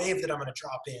big wave that I'm gonna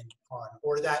drop in on,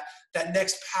 or that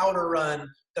next powder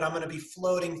run that I'm gonna be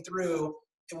floating through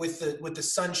with the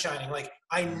sun shining, like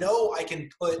I know I can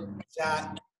put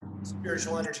that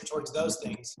spiritual energy towards those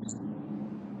things.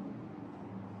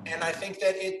 And I think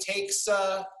that it takes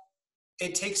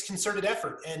concerted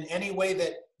effort, and any way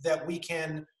that we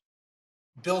can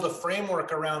build a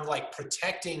framework around like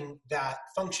protecting that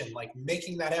function, like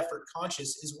making that effort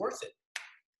conscious, is worth it.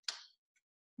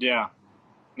 Yeah.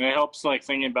 And it helps like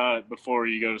thinking about it before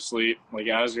you go to sleep, like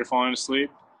as you're falling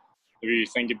asleep. If you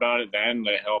think about it then,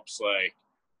 it helps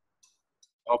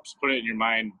put it in your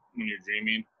mind when you're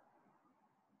dreaming.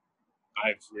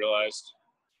 I've realized.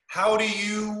 How do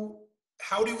you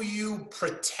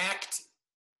protect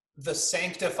the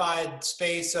sanctified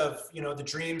space of, you know, the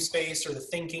dream space or the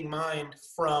thinking mind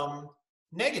from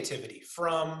negativity,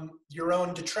 from your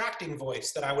own detracting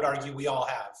voice that I would argue we all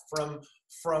have, from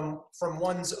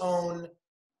one's own,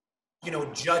 you know,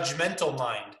 judgmental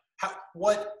mind?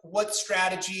 What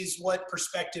strategies, what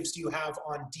perspectives do you have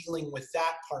on dealing with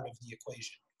that part of the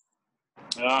equation?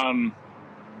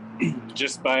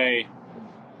 Just by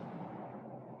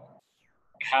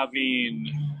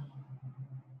having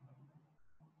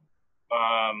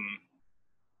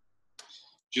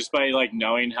just by like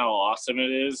knowing how awesome it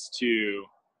is to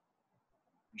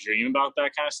dream about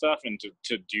that kind of stuff and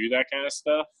to do that kind of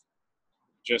stuff,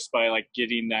 just by like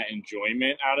getting that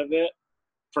enjoyment out of it,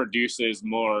 produces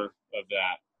more of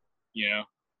that, you know.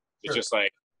 It's Sure.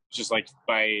 just like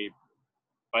by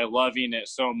loving it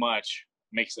so much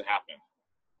makes it happen,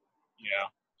 you know.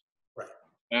 Right.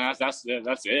 And that's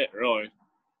it really.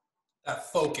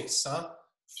 That focus, huh?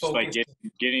 Just like Focus.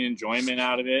 getting enjoyment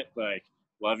out of it, like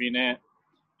loving it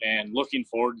and looking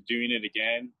forward to doing it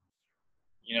again.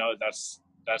 You know, that's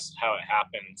how it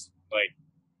happens. Like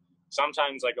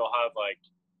sometimes like I'll have like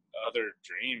other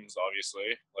dreams,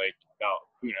 obviously, like about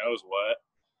who knows what.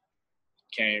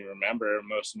 Can't even remember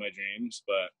most of my dreams,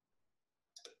 but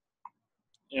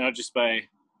you know, just by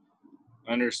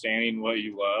understanding what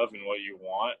you love and what you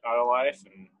want out of life,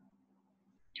 and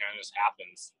kind of just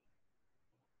happens.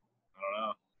 I don't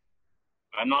know.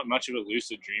 I'm not much of a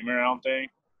lucid dreamer, I don't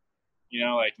think. You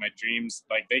know, like my dreams,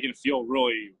 like they can feel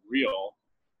really real,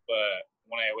 but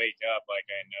when I wake up, like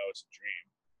I know it's a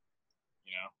dream,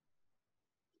 you know?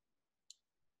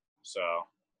 So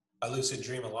I lucid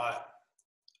dream a lot.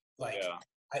 Like, yeah.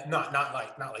 not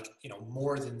like, you know,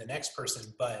 more than the next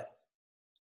person, but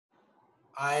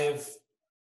I've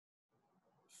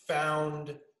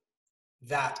found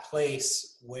that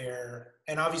place where,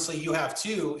 and obviously you have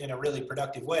too, in a really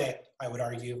productive way, I would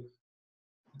argue,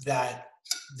 that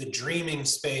the dreaming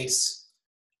space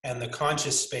and the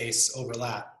conscious space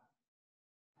overlap.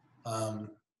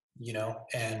 You know,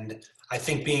 and I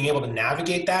think being able to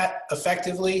navigate that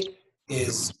effectively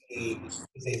is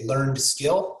a learned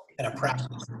skill and a practice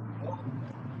skill,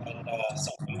 and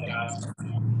something that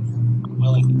I'm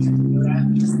willing to consider at.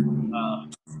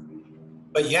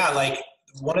 But yeah, like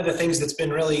one of the things that's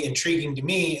been really intriguing to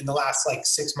me in the last like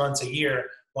 6 months, a year,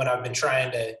 when I've been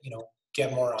trying to,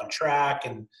 get more on track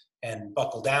and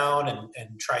buckle down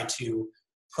and try to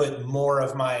put more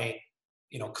of my,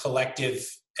 collective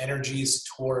energies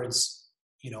towards,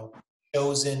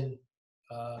 chosen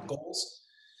goals.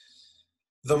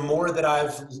 The more that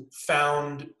I've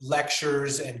found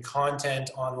lectures and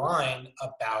content online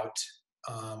about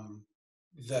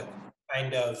the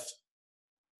kind of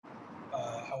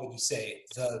how would you say,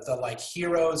 the like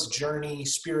hero's journey,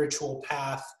 spiritual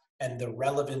path, and the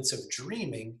relevance of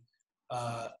dreaming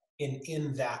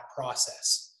in that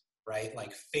process, right?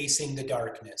 Like facing the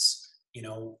darkness,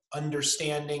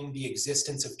 understanding the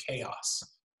existence of chaos.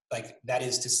 Like that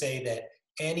is to say that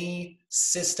any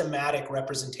systematic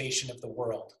representation of the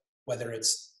world, whether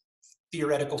it's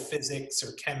theoretical physics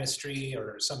or chemistry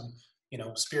or some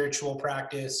spiritual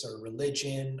practice or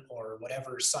religion or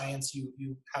whatever science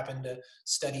you happen to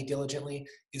study diligently,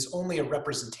 is only a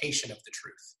representation of the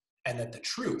truth. And that the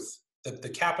truth, the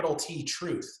capital T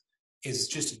truth, is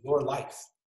just your life.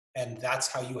 And that's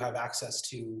how you have access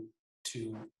to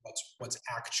what's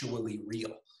actually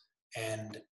real.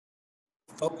 And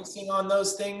focusing on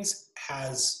those things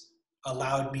has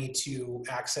allowed me to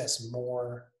access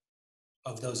more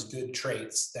of those good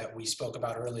traits that we spoke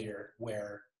about earlier,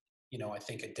 where I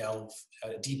think a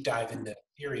deep dive into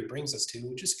theory brings us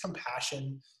to just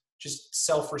compassion, just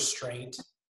self-restraint,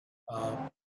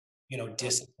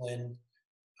 discipline,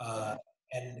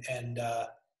 and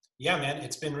yeah, man,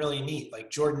 it's been really neat.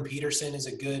 Like Jordan Peterson is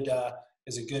a good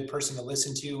person to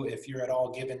listen to if you're at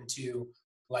all given to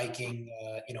liking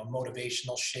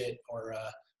motivational shit or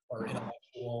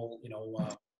intellectual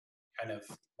kind of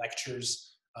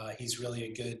lectures. He's really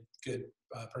a good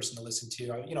person to listen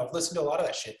to. I've listened to a lot of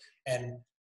that shit, and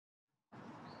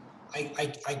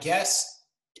I guess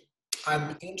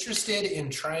I'm interested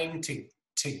in trying to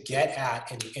get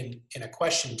at in a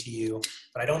question to you,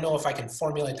 but I don't know if I can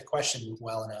formulate the question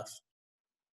well enough.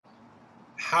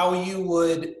 How you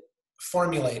would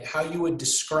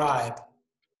describe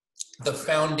the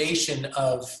foundation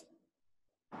of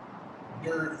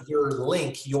your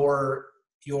link, your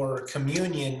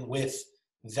communion with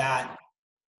that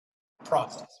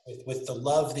process, with the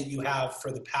love that you have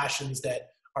for the passions that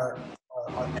are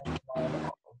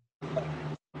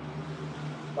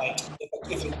like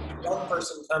if a young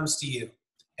person comes to you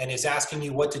and is asking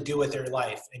you what to do with their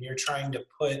life, and you're trying to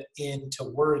put into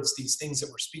words these things that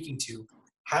we're speaking to,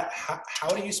 how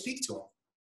do you speak to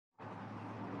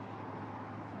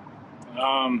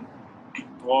them?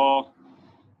 Well,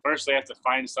 first they have to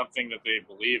find something that they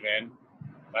believe in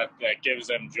that gives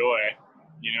them joy,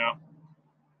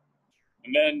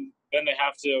 and then they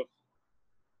have to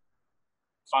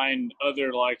find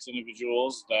other liked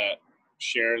individuals that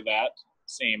share that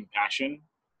same passion,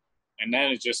 and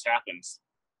then it just happens,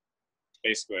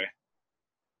 basically,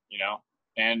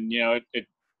 and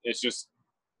it's just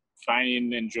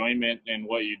finding enjoyment in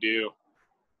what you do,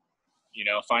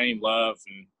 finding love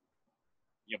and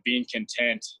being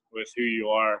content with who you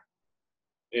are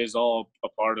is all a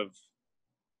part of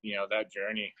that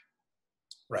journey.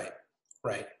 Right.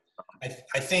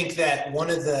 I think that one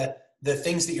of the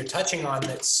things that you're touching on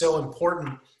that's so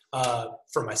important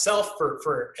for myself,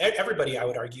 for everybody, I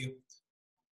would argue,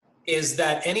 is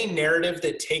that any narrative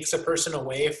that takes a person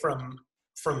away from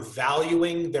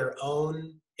valuing their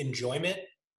own enjoyment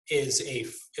is a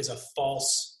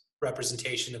false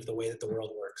representation of the way that the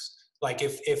world works. Like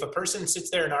if a person sits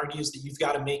there and argues that you've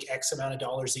got to make X amount of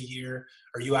dollars a year,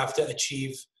 or you have to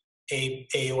achieve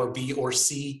A or B or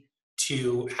C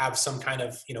to have some kind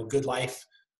of good life,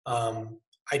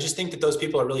 I just think that those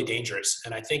people are really dangerous.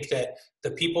 And I think that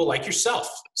the people like yourself,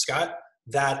 Scott,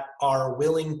 that are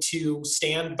willing to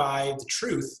stand by the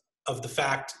truth of the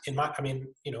fact, in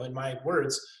my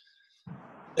words,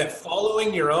 that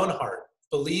following your own heart,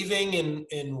 believing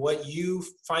in what you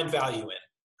find value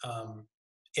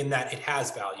in that it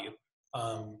has value,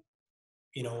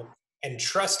 and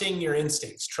trusting your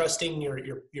instincts, trusting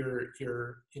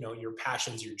your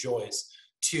passions, your joys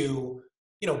to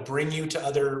bring you to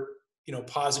other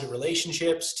positive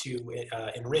relationships, to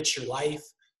enrich your life,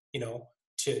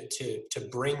 to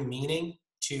bring meaning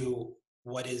to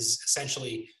what is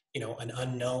essentially an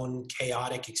unknown,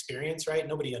 chaotic experience, right?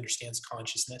 Nobody understands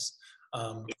consciousness,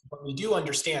 but we do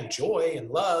understand joy and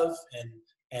love,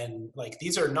 and like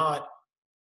these are not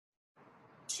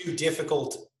too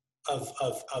difficult of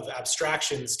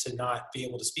abstractions to not be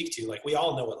able to speak to. Like we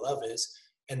all know what love is,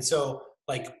 and so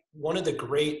like one of the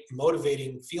great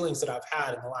motivating feelings that I've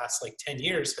had in the last like 10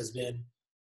 years has been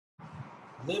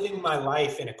living my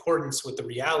life in accordance with the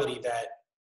reality that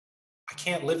I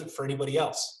can't live it for anybody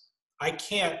else. I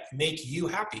can't make you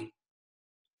happy.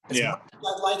 As much as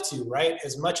I'd like to, right?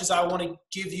 As much as I want to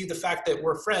give you the fact that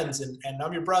we're friends and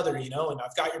I'm your brother, you know, and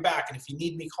I've got your back. And if you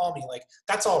need me, call me. Like,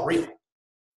 that's all real.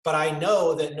 But I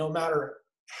know that no matter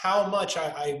how much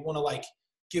I want to like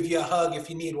give you a hug if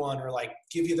you need one, or like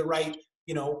give you the right,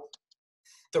 you know,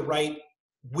 the right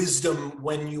wisdom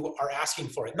when you are asking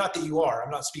for it. Not that you are.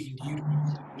 I'm not speaking to you.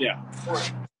 Yeah. You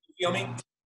feel me?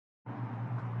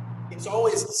 It's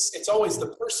always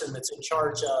the person that's in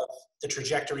charge of the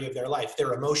trajectory of their life,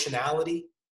 their emotionality,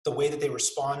 the way that they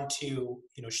respond to,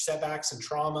 you know, setbacks and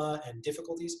trauma and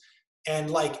difficulties.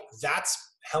 And like, that's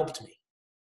helped me,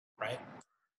 right?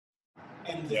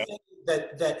 And the thing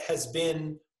that has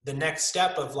been the next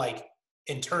step of like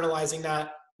internalizing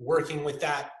that, working with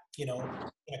that, you know,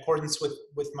 in accordance with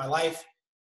my life,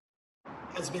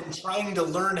 has been trying to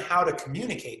learn how to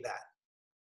communicate that.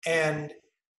 And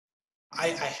I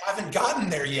haven't gotten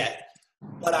there yet,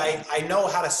 but I know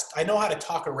how to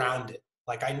talk around it.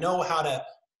 Like I know how to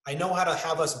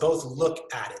have us both look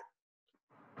at it.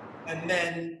 And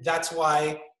then that's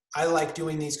why I like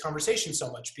doing these conversations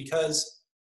so much, because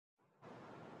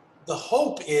the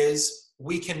hope is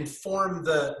we can form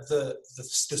the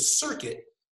circuit,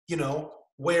 you know,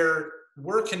 where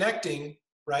we're connecting,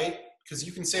 right? Because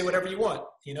you can say whatever you want,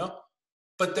 you know,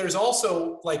 but there's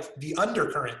also like the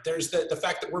undercurrent. There's the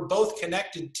fact that we're both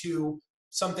connected to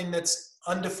something that's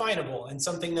undefinable and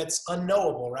something that's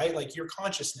unknowable, right? Like your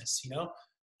consciousness, you know,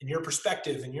 and your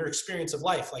perspective and your experience of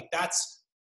life, like that's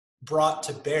brought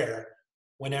to bear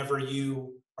whenever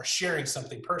you are sharing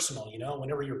something personal, you know,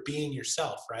 whenever you're being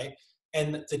yourself, right?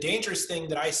 And the dangerous thing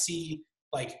that I see,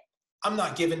 like, I'm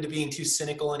not given to being too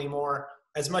cynical anymore.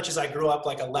 As much as I grew up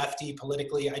like a lefty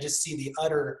politically, I just see the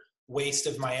utter waste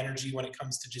of my energy when it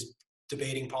comes to just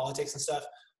debating politics and stuff.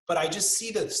 But I just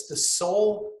see the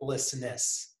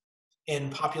soullessness in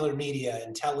popular media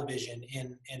and television,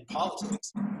 in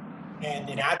politics and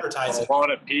in advertising. A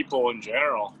lot of people in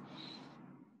general.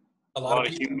 A lot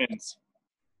of humans.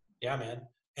 Yeah, man.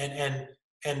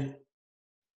 And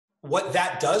what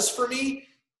that does for me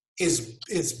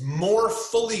is more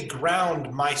fully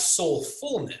ground my soul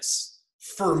fullness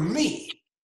for me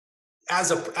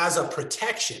as a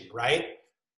protection, right?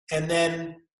 And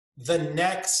then the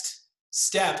next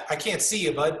step, I can't see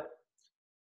you, bud.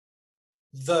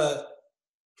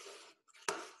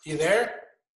 You there?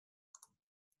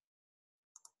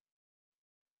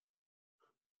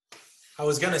 I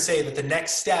was going to say that the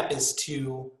next step is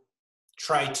to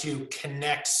try to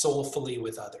connect soulfully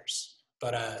with others.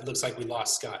 But it looks like we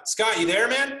lost Scott. Scott, you there,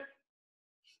 man?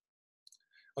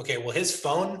 Okay, well, his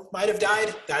phone might have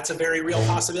died. That's a very real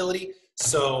possibility.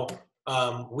 So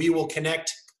we will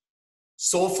connect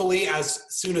soulfully as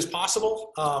soon as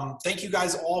possible. Thank you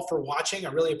guys all for watching.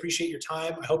 I really appreciate your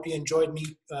time. I hope you enjoyed me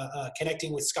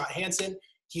connecting with Scott Hansen.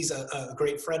 He's a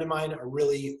great friend of mine, a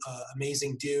really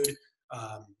amazing dude,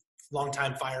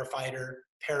 longtime firefighter,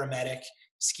 paramedic,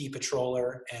 ski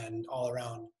patroller, and all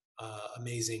around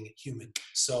amazing human.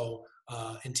 So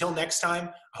until next time,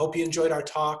 I hope you enjoyed our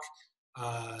talk.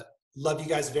 Love you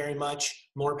guys very much.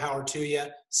 More power to you.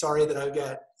 Sorry that I've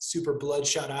got super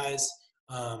bloodshot eyes,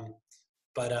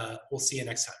 but we'll see you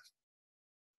next time.